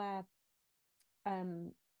time where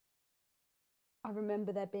I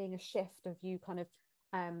remember there being a shift of you kind of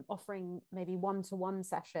offering maybe one-to-one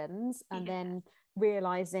sessions, and then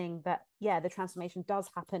realizing that the transformation does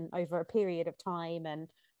happen over a period of time. And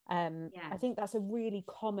I think that's a really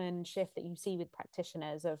common shift that you see with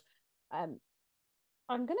practitioners of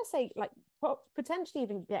I'm going to say, like, potentially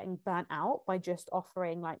even getting burnt out by just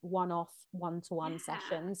offering like one-off one-to-one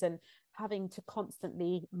sessions and having to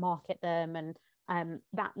constantly market them, and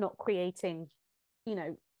that not creating, you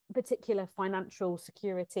know, particular financial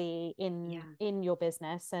security in your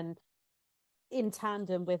business. And in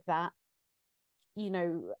tandem with that, you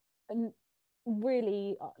know, and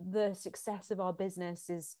really the success of our business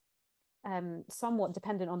is somewhat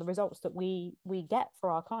dependent on the results that we get for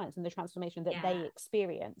our clients and the transformation that they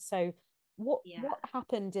experience. So what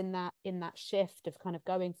happened in that shift of kind of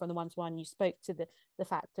going from the one-to-one? You spoke to the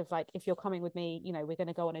fact of like, if you're coming with me, you know, we're going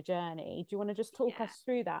to go on a journey. Do you want to just talk us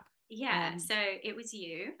through that? So it was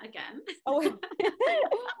you again.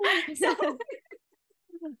 So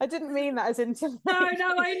I didn't mean that as into no, I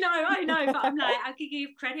know, but I'm like, I could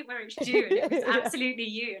give credit where it's due, and it was absolutely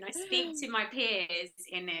you. And I speak to my peers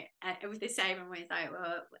in it, it was the same, and was like,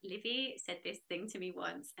 well, Livy said this thing to me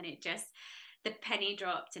once, and it just, the penny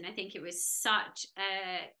dropped. And I think it was such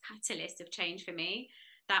a catalyst of change for me.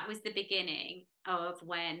 That was the beginning of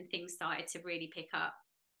when things started to really pick up.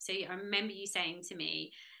 So I remember you saying to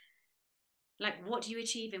me, like, what do you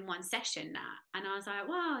achieve in one session now? And I was like,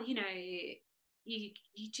 well, you know, you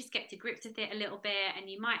just get to grips with it a little bit, and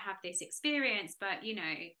you might have this experience, but you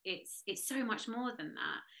know, it's so much more than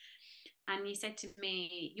that. And you said to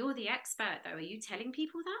me, you're the expert though, are you telling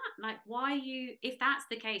people that? Like, why are you, if that's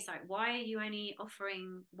the case, like, why are you only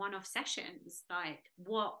offering one-off sessions? Like,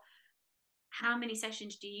 how many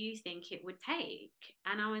sessions do you think it would take?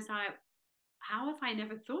 And I was like, how have I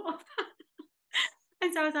never thought of that?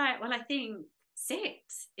 And so I was like, well, I think 6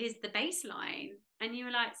 is the baseline. And you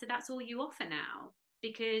were like, so that's all you offer now,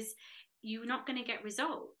 because you're not going to get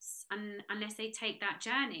results unless they take that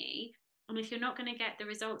journey. And if you're not going to get the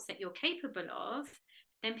results that you're capable of,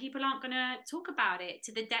 then people aren't going to talk about it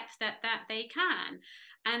to the depth that they can.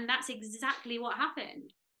 And that's exactly what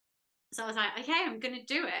happened. So I was like, okay, I'm going to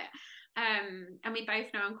do it. And we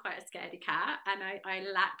both know I'm quite a scaredy cat, and I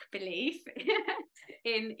lack belief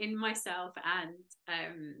in myself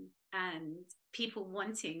and people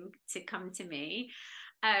wanting to come to me.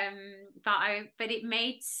 But it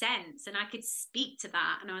made sense, and I could speak to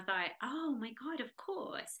that, and I was like, oh my God, of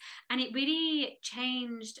course. And it really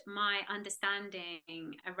changed my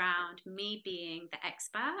understanding around me being the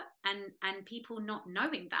expert, and people not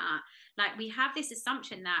knowing that. Like, we have this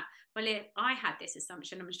assumption that, well, if I had this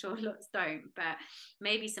assumption, I'm sure lots don't, but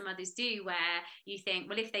maybe some others do, where you think,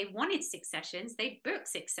 well, if they wanted 6 sessions, they'd book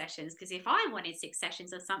 6 sessions, because if I wanted 6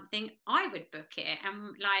 sessions or something, I would book it.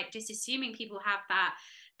 And like, just assuming people have that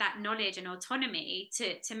knowledge and autonomy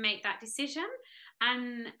to make that decision.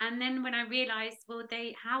 And then when I realized, well,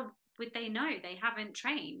 how would they know? They haven't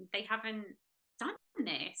trained, they haven't done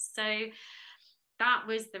this. So that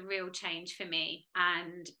was the real change for me,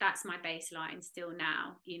 and that's my baseline still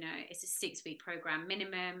now. You know, it's a 6-week program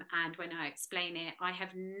minimum, and when I explain it, I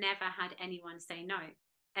have never had anyone say no,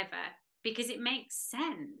 ever, because it makes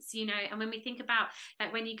sense, you know. And when we think about,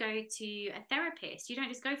 like, when you go to a therapist, you don't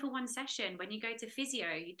just go for one session. When you go to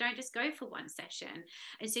physio, you don't just go for one session.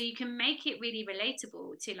 And so you can make it really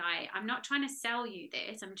relatable to, like, I'm not trying to sell you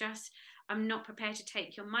this, I'm not prepared to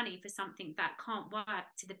take your money for something that can't work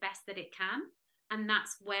to the best that it can. And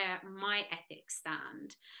that's where my ethics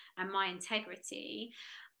stand and my integrity.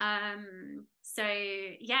 So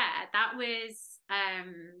yeah, that was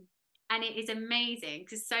and it is amazing,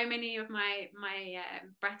 because so many of my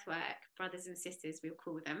breathwork brothers and sisters, we'll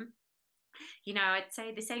call them, you know, I'd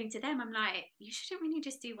say the same to them. I'm like, you shouldn't really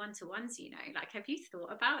just do one-to-ones, you know, like, have you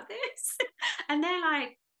thought about this? And they're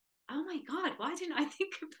like, oh my God, why didn't I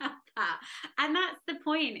think about that? And that's the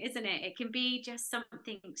point, isn't it? It can be just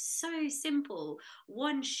something so simple,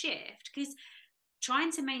 one shift, because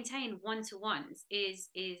trying to maintain one-to-ones is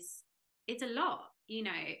a lot, you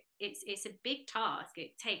know. It's a big task.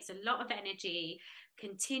 It takes a lot of energy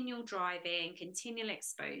continual driving, continual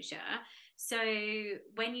exposure. So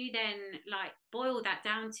when you then like boil that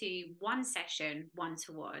down to one session,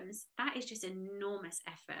 one-to-ones, that is just enormous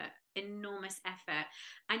effort,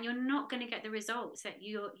 and you're not going to get the results that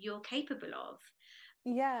you're capable of.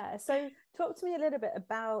 Yeah. So talk to me a little bit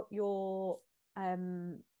about your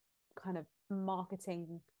kind of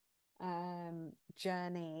marketing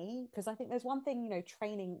journey, because I think there's one thing, you know,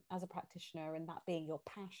 training as a practitioner and that being your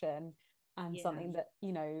passion and something that,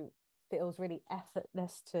 you know, feels really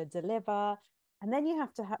effortless to deliver, and then you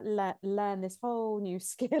have to learn this whole new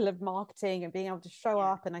skill of marketing and being able to show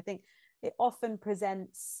up. And I think it often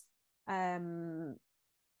presents its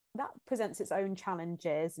own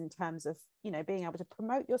challenges in terms of, you know, being able to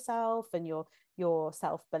promote yourself and your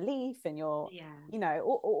self-belief and your you know,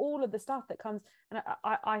 all of the stuff that comes. And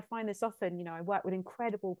I find this often, you know, I work with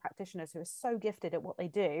incredible practitioners who are so gifted at what they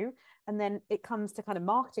do, and then it comes to kind of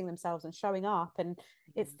marketing themselves and showing up, and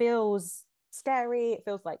it feels scary. It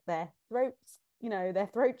feels like their throat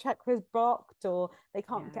chakra's blocked, or they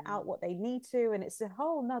can't get out what they need to, and it's a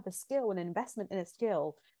whole nother skill and investment in a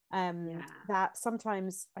skill that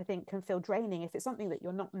sometimes I think can feel draining if it's something that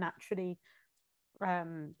you're not naturally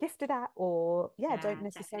gifted at, or don't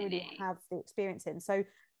necessarily have the experience in. So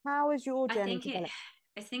how has your journey developed?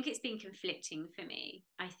 I think it's been conflicting for me.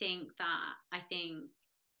 I think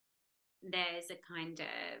there's a kind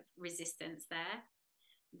of resistance there,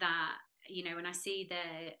 that, you know, when I see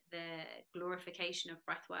the glorification of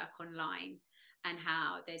breathwork online and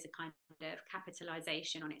how there's a kind of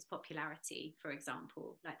capitalization on its popularity, for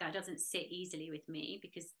example, like that doesn't sit easily with me,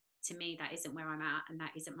 because to me that isn't where I'm at, and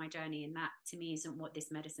that isn't my journey, and that to me isn't what this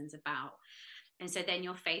medicine's about. And so then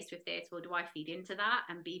you're faced with this, well, do I feed into that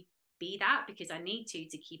and be that because I need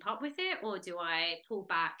to keep up with it, or do I pull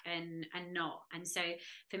back and not? And so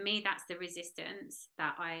for me, that's the resistance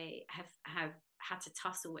that I have had to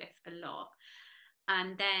tussle with a lot.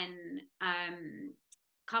 And then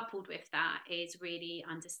coupled with that is really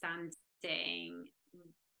understanding,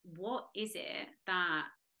 what is it that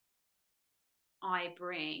I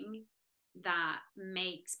bring that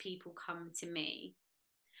makes people come to me,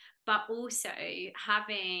 but also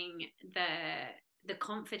having the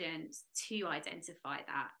confidence to identify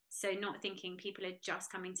that. So not thinking people are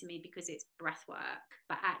just coming to me because it's breath work,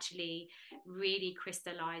 but actually really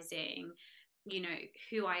crystallizing, you know,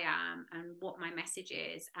 who I am and what my message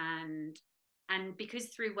is. And because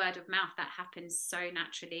through word of mouth that happens so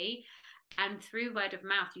naturally, and through word of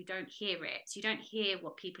mouth you don't hear it, you don't hear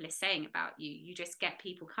what people are saying about you, you just get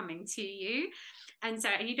people coming to you. And so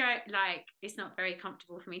you don't, like, it's not very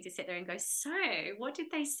comfortable for me to sit there and go, so what did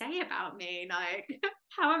they say about me, like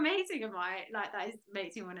how amazing am I, like that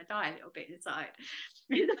makes me want to die a little bit inside.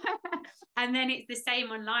 And then it's the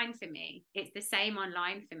same online for me,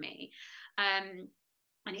 and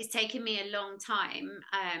it's taken me a long time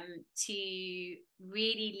to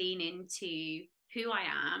really lean into who I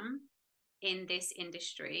am in this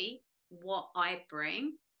industry, what I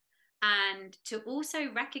bring, and to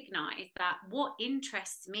also recognize that what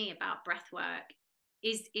interests me about breathwork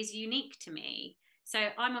is unique to me.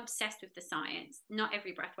 So I'm obsessed with the science. Not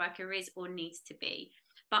every breathworker is or needs to be,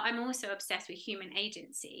 but I'm also obsessed with human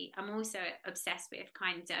agency. I'm also obsessed with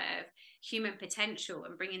kind of human potential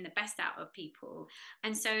and bringing the best out of people.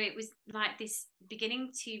 And so it was like this,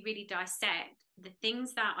 beginning to really dissect the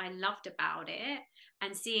things that I loved about it,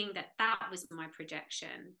 and seeing that that was my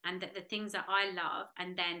projection, and that the things that I love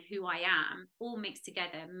and then who I am all mixed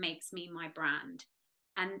together makes me my brand.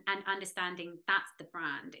 And understanding that's the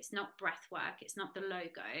brand. It's not breathwork, it's not the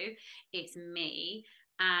logo, it's me,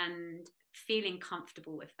 and feeling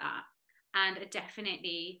comfortable with that. And I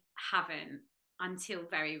definitely haven't until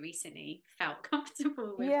very recently felt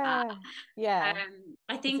comfortable with that. I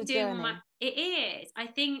think I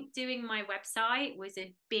think doing my website was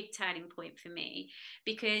a big turning point for me,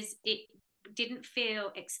 because it didn't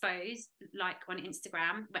feel exposed like on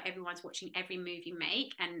Instagram, where everyone's watching every move you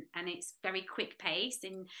make, and it's very quick paced,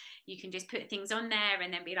 and you can just put things on there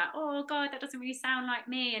and then be like, oh god, that doesn't really sound like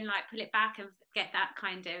me, and like pull it back and get that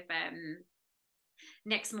kind of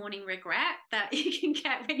next morning regret that you can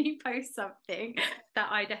get when you post something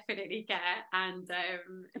that I definitely get, and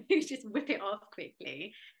you just whip it off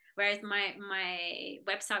quickly. Whereas my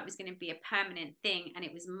website was going to be a permanent thing, and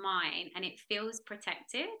it was mine, and it feels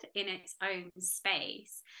protected in its own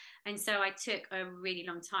space. And so I took a really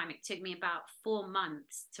long time. It took me about 4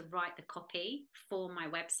 months to write the copy for my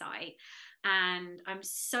website. And I'm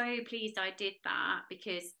so pleased I did that,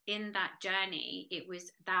 because in that journey, it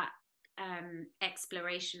was that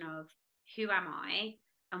exploration of who am I,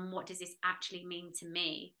 and what does this actually mean to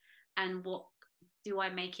me, and what do I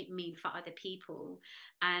make it mean for other people?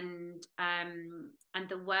 And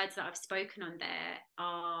the words that I've spoken on there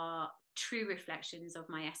are true reflections of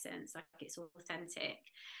my essence, like it's authentic.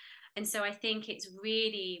 And so I think it's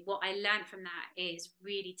really, what I learned from that is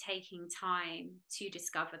really taking time to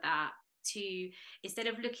discover that, to, instead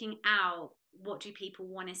of looking out, what do people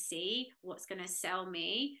want to see, what's going to sell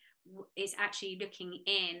me, is actually looking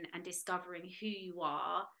in and discovering who you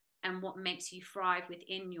are and what makes you thrive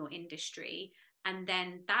within your industry. And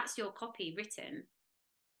then that's your copy written,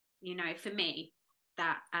 you know, for me,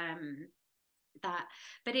 that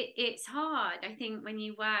but it's hard, I think, when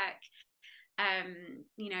you work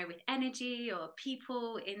you know, with energy or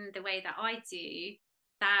people in the way that I do,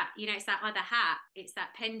 that, you know, it's that other hat, it's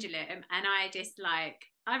that pendulum, and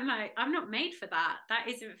I'm not made for that. That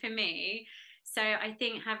isn't for me. So I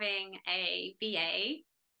think having a VA,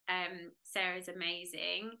 Sarah's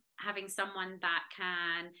amazing, having someone that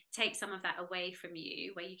can take some of that away from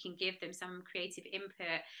you, where you can give them some creative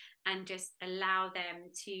input and just allow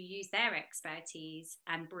them to use their expertise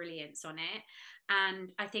and brilliance on it.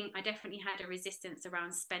 And I think I definitely had a resistance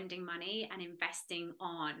around spending money and investing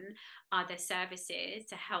on other services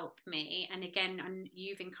to help me. And again,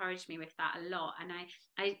 you've encouraged me with that a lot. And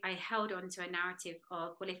I held on to a narrative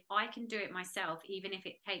of, well, if I can do it myself, even if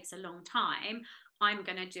it takes a long time, I'm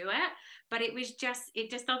going to do it. But it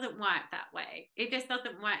just doesn't work that way. It just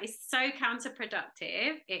doesn't work. It's so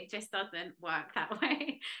counterproductive. It just doesn't work that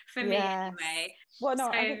way for me anyway. Well, no,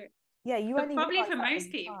 so, I think, yeah, you only probably for that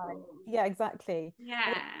most people. Yeah, exactly.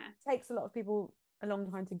 Yeah. It takes a lot of people a long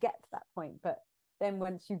time to get to that point. But then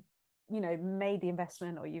once you know, made the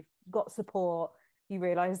investment or you've got support, you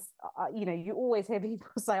realize, you know, you always hear people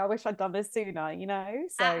say, I wish I'd done this sooner, you know?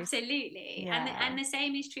 So absolutely. Yeah. And the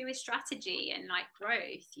same is true with strategy and like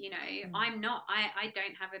growth. You know, I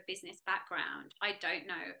don't have a business background. I don't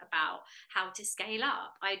know about how to scale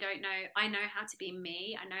up. I know how to be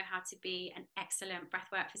me. I know how to be an excellent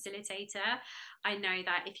breathwork facilitator. I know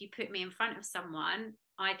that if you put me in front of someone,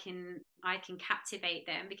 I can captivate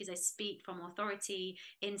them because I speak from authority,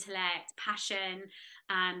 intellect, passion,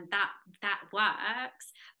 and that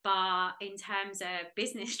works. But in terms of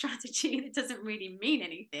business strategy, it doesn't really mean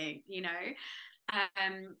anything, you know.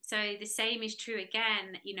 So the same is true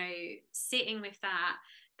again, you know, sitting with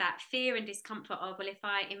that fear and discomfort of, well, if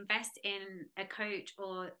I invest in a coach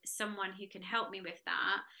or someone who can help me with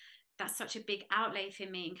that, that's such a big outlay for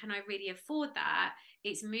me, and can I really afford that?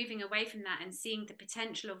 It's moving away from that and seeing the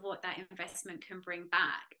potential of what that investment can bring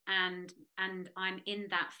back. And I'm in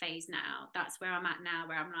that phase now. That's where I'm at now,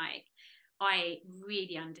 where I'm like, I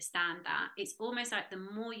really understand that. It's almost like the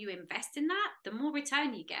more you invest in that, the more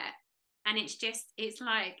return you get. And it's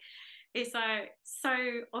like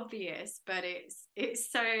so obvious, but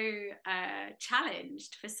it's so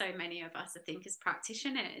challenged for so many of us, I think, as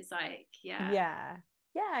practitioners. Like, yeah,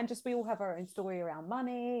 and just we all have our own story around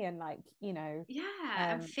money and, like, you know,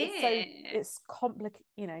 and fear. It's complicated,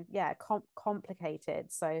 you know,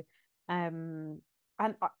 complicated. So and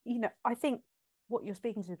you know, I think what you're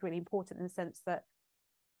speaking to is really important in the sense that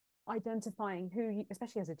identifying who you,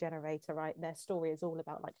 especially as a generator, right, their story is all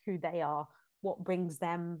about like who they are, what brings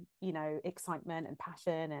them, you know, excitement and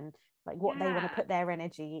passion, and like what they want to put their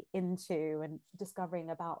energy into, and discovering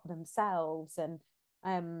about themselves. And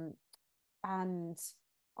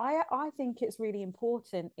I think it's really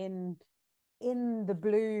important in the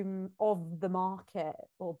bloom of the market,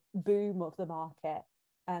 or boom of the market,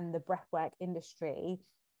 and the breathwork industry.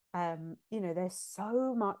 You know, there's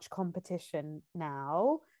so much competition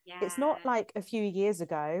now. It's not like a few years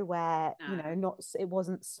ago where you know, it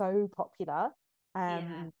wasn't so popular.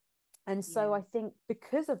 And so I think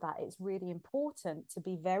because of that, it's really important to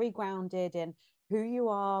be very grounded in who you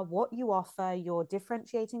are, what you offer, your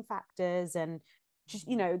differentiating factors, and just,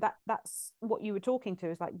 you know, that's what you were talking to,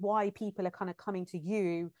 is like why people are kind of coming to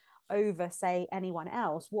you over, say, anyone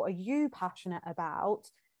else. What are you passionate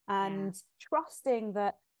about? And trusting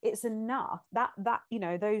that it's enough, that you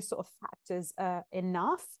know, those sort of factors are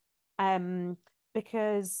enough,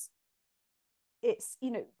 because it's,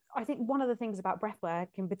 you know, I think one of the things about breathwork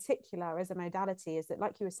in particular as a modality is that,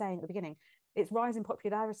 like you were saying at the beginning, its rise in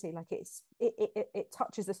popularity, like it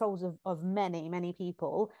touches the souls of many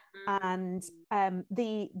people. And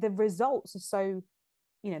the results are so,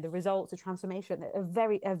 you know, the results of transformation are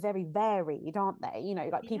very varied, aren't they? You know,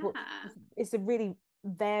 like people, it's a really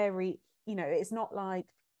very, you know, it's not like,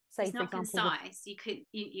 say, it's not for example, concise. You could,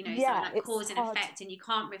 you know, it's not like cause and effect, and you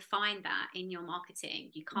can't refine that in your marketing.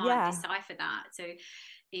 You can't decipher that. So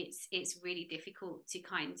it's really difficult to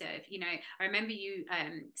kind of, you know, I remember you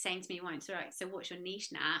saying to me once, right, so what's your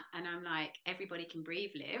niche, Nat? And I'm like, everybody can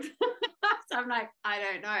breathe, live. I'm like, I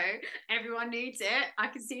don't know. Everyone needs it. I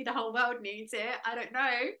can see the whole world needs it. I don't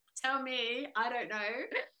know. Tell me. I don't know.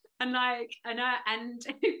 And like, I know, and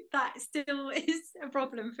that still is a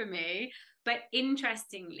problem for me. But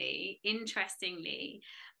interestingly,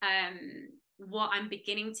 what I'm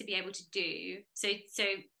beginning to be able to do. So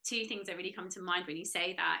two things that really come to mind when you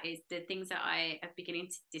say that is the things that I am beginning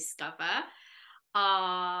to discover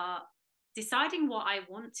are deciding what I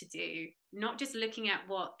want to do, not just looking at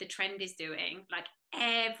what the trend is doing. Like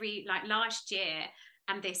last year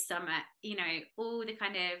and this summer, you know, all the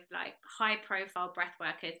kind of like high profile breath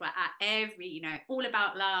workers were at every, you know, all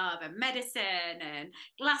about love and medicine and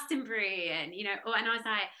Glastonbury and, you know, and I was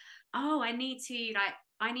like, oh, I need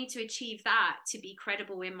to achieve that to be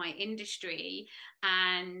credible in my industry.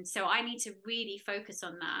 And so I need to really focus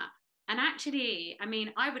on that. And actually, I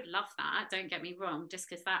mean, I would love that. Don't get me wrong, just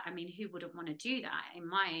because that, I mean, who wouldn't want to do that in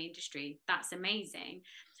my industry? That's amazing.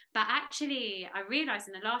 But actually, I realized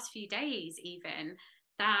in the last few days, even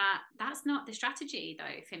that that's not the strategy,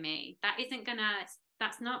 though, for me.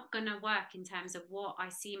 That's not gonna work in terms of what I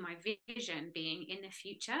see my vision being in the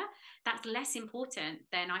future. That's less important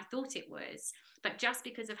than I thought it was. But just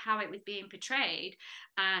because of how it was being portrayed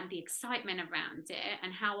and the excitement around it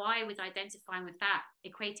and how I was identifying with that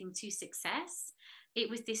equating to success, it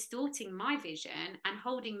was distorting my vision and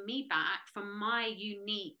holding me back from my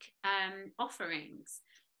unique offerings.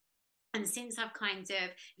 And since I've kind of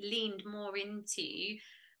leaned more into,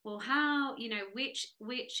 well, how, you know,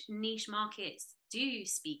 which niche markets do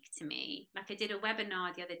speak to me. Like I did a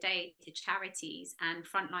webinar the other day to charities and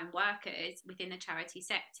frontline workers within the charity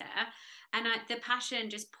sector, and the passion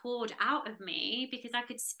just poured out of me because I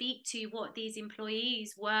could speak to what these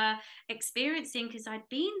employees were experiencing because I'd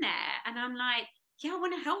been there. And I'm like, yeah, I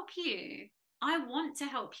want to help you. I want to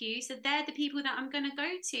help you. So they're the people that I'm going to go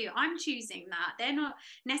to. I'm choosing that. They're not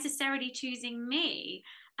necessarily choosing me.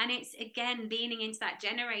 And it's, again, leaning into that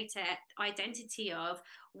generator identity of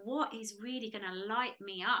what is really going to light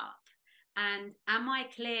me up. And am I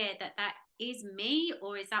clear that that is me,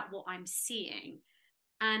 or is that what I'm seeing?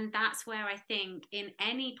 And that's where I think in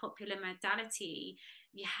any popular modality,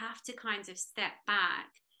 you have to kind of step back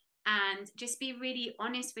and just be really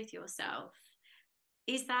honest with yourself.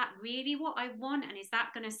 Is that really what I want? And is that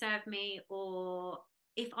going to serve me? Or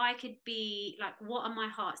if I could be like, what are my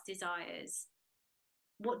heart's desires?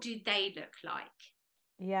 What do they look like?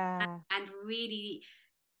 Yeah. And really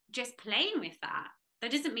just playing with that.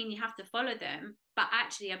 That doesn't mean you have to follow them. But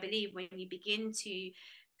actually, I believe when you begin to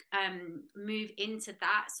move into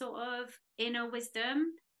that sort of inner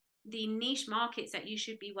wisdom, the niche markets that you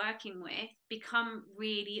should be working with become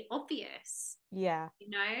really obvious. Yeah. You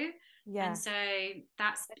know? Yeah. And so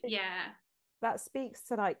that's, yeah. That speaks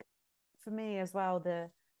to, like, for me as well, the,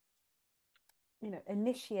 you know,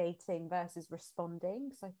 initiating versus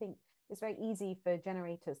responding. So I think it's very easy for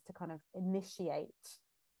generators to kind of initiate,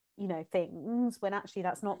 you know, things when actually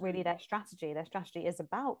that's not really their strategy. Their strategy is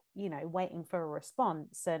about, you know, waiting for a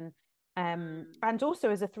response. And also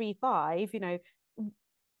as a 3-5, you know,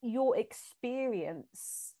 your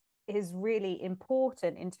experience is really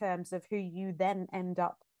important in terms of who you then end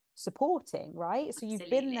up supporting, right? So you've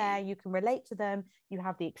been there, you can relate to them, you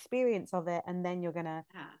have the experience of it, and then you're gonna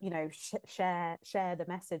you know, share the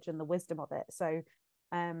message and the wisdom of it. So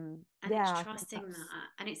and it's trusting that.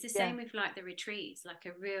 And it's the same with like the retreats. Like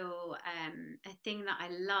a real a thing that I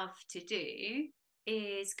love to do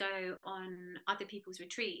is go on other people's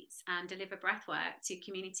retreats and deliver breathwork to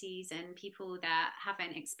communities and people that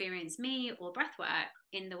haven't experienced me or breathwork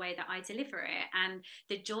in the way that I deliver it, and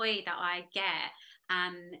the joy that I get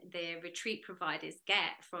and the retreat providers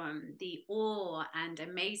get from the awe and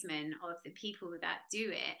amazement of the people that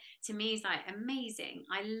do it, to me is like amazing.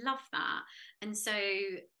 I love that. And so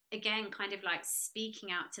again, kind of like speaking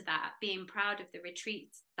out to that, being proud of the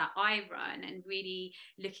retreats that I run and really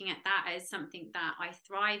looking at that as something that I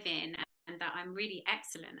thrive in and that I'm really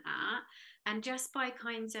excellent at. And just by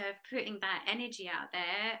kind of putting that energy out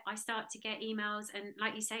there, I start to get emails, and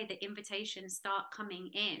like you say, the invitations start coming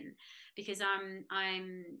in because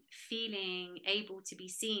I'm feeling able to be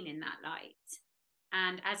seen in that light.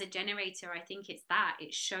 And as a generator, I think it's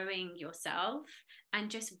showing yourself and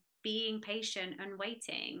just being patient and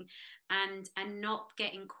waiting and not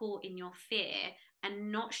getting caught in your fear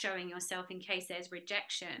and not showing yourself in case there's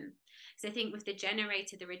rejection. So I think with the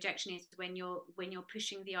generator, the rejection is when you're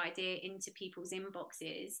pushing the idea into people's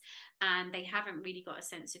inboxes and they haven't really got a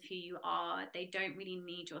sense of who you are. They don't really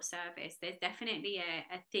need your service. There's definitely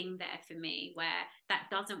a thing there for me where that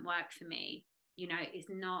doesn't work for me. You know, it's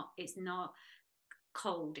not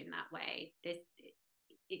cold in that way.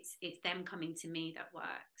 It's them coming to me that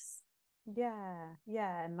works. Yeah,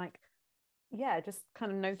 and like, yeah, just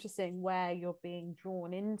kind of noticing where you're being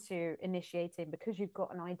drawn into initiating because you've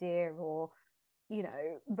got an idea, or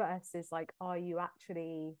versus like, are you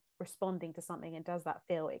actually responding to something, and does that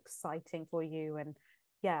feel exciting for you? And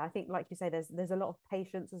yeah, I think like you say, there's a lot of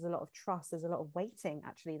patience, there's a lot of trust, there's a lot of waiting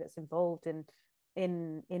actually that's involved in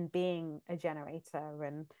being a generator.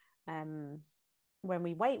 And when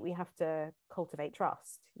we wait, we have to cultivate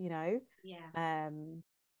trust. Yeah.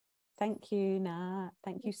 Thank you, Nat.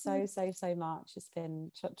 Thank you so much. It's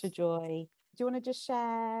been such a joy. Do you want to just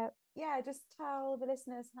share, just tell the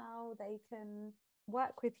listeners how they can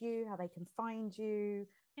work with you, how they can find you,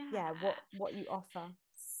 what you offer?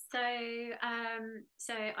 So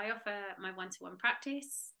I offer my one-to-one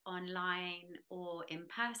practice online or in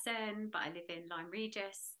person, but I live in Lyme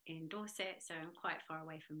Regis in Dorset, so I'm quite far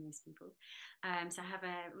away from most people. So I have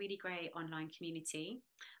a really great online community,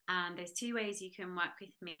 and there's two ways you can work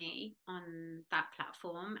with me on that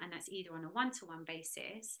platform, and that's either on a one-to-one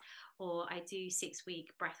basis, or I do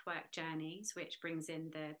 6-week breathwork journeys, which brings in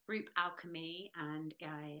the group alchemy, and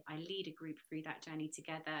I lead a group through that journey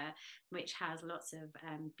together, which has lots of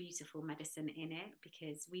beautiful medicine in it,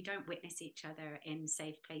 because we don't witness each other in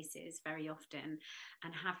safe places very often,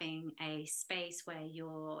 and having a space where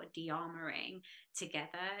you're de-armoring together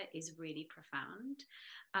is really profound.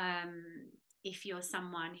 If you're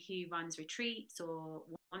someone who runs retreats or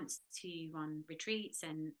wants to run retreats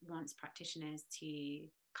and wants practitioners to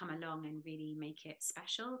come along and really make it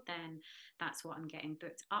special, then that's what I'm getting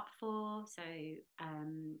booked up for. So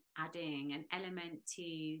adding an element to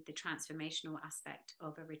the transformational aspect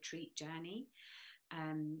of a retreat journey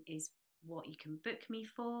is what you can book me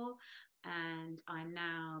for. And I'm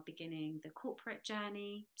now beginning the corporate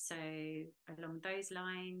journey, so along those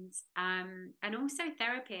lines, and also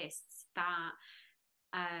therapists that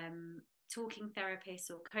talking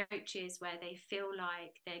therapists or coaches where they feel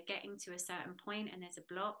like they're getting to a certain point and there's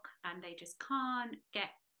a block and they just can't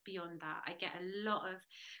get beyond that. I get a lot of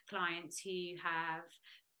clients who have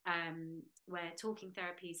where talking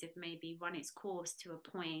therapies have maybe run its course to a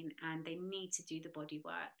point and they need to do the body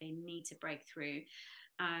work, they need to break through.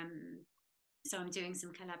 So I'm doing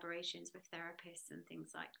some collaborations with therapists and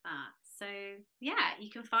things like that. So yeah,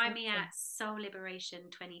 you can find me at Soul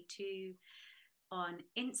Liberation 22 on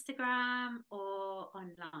Instagram or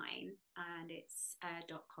online, and it's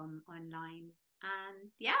 .com online.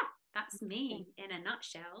 And yeah, that's me in a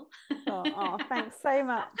nutshell. Thanks so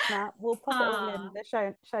much, Nat. We'll pop it all in the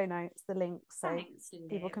show notes, the links, so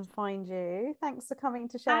people can find you. Thanks for coming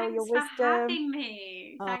to share your wisdom. Thanks for having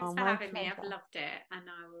me. Thanks for having me. I've loved it, and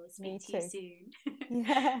I will speak to you soon.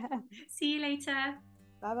 Yeah. See you later.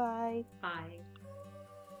 Bye-bye. Bye.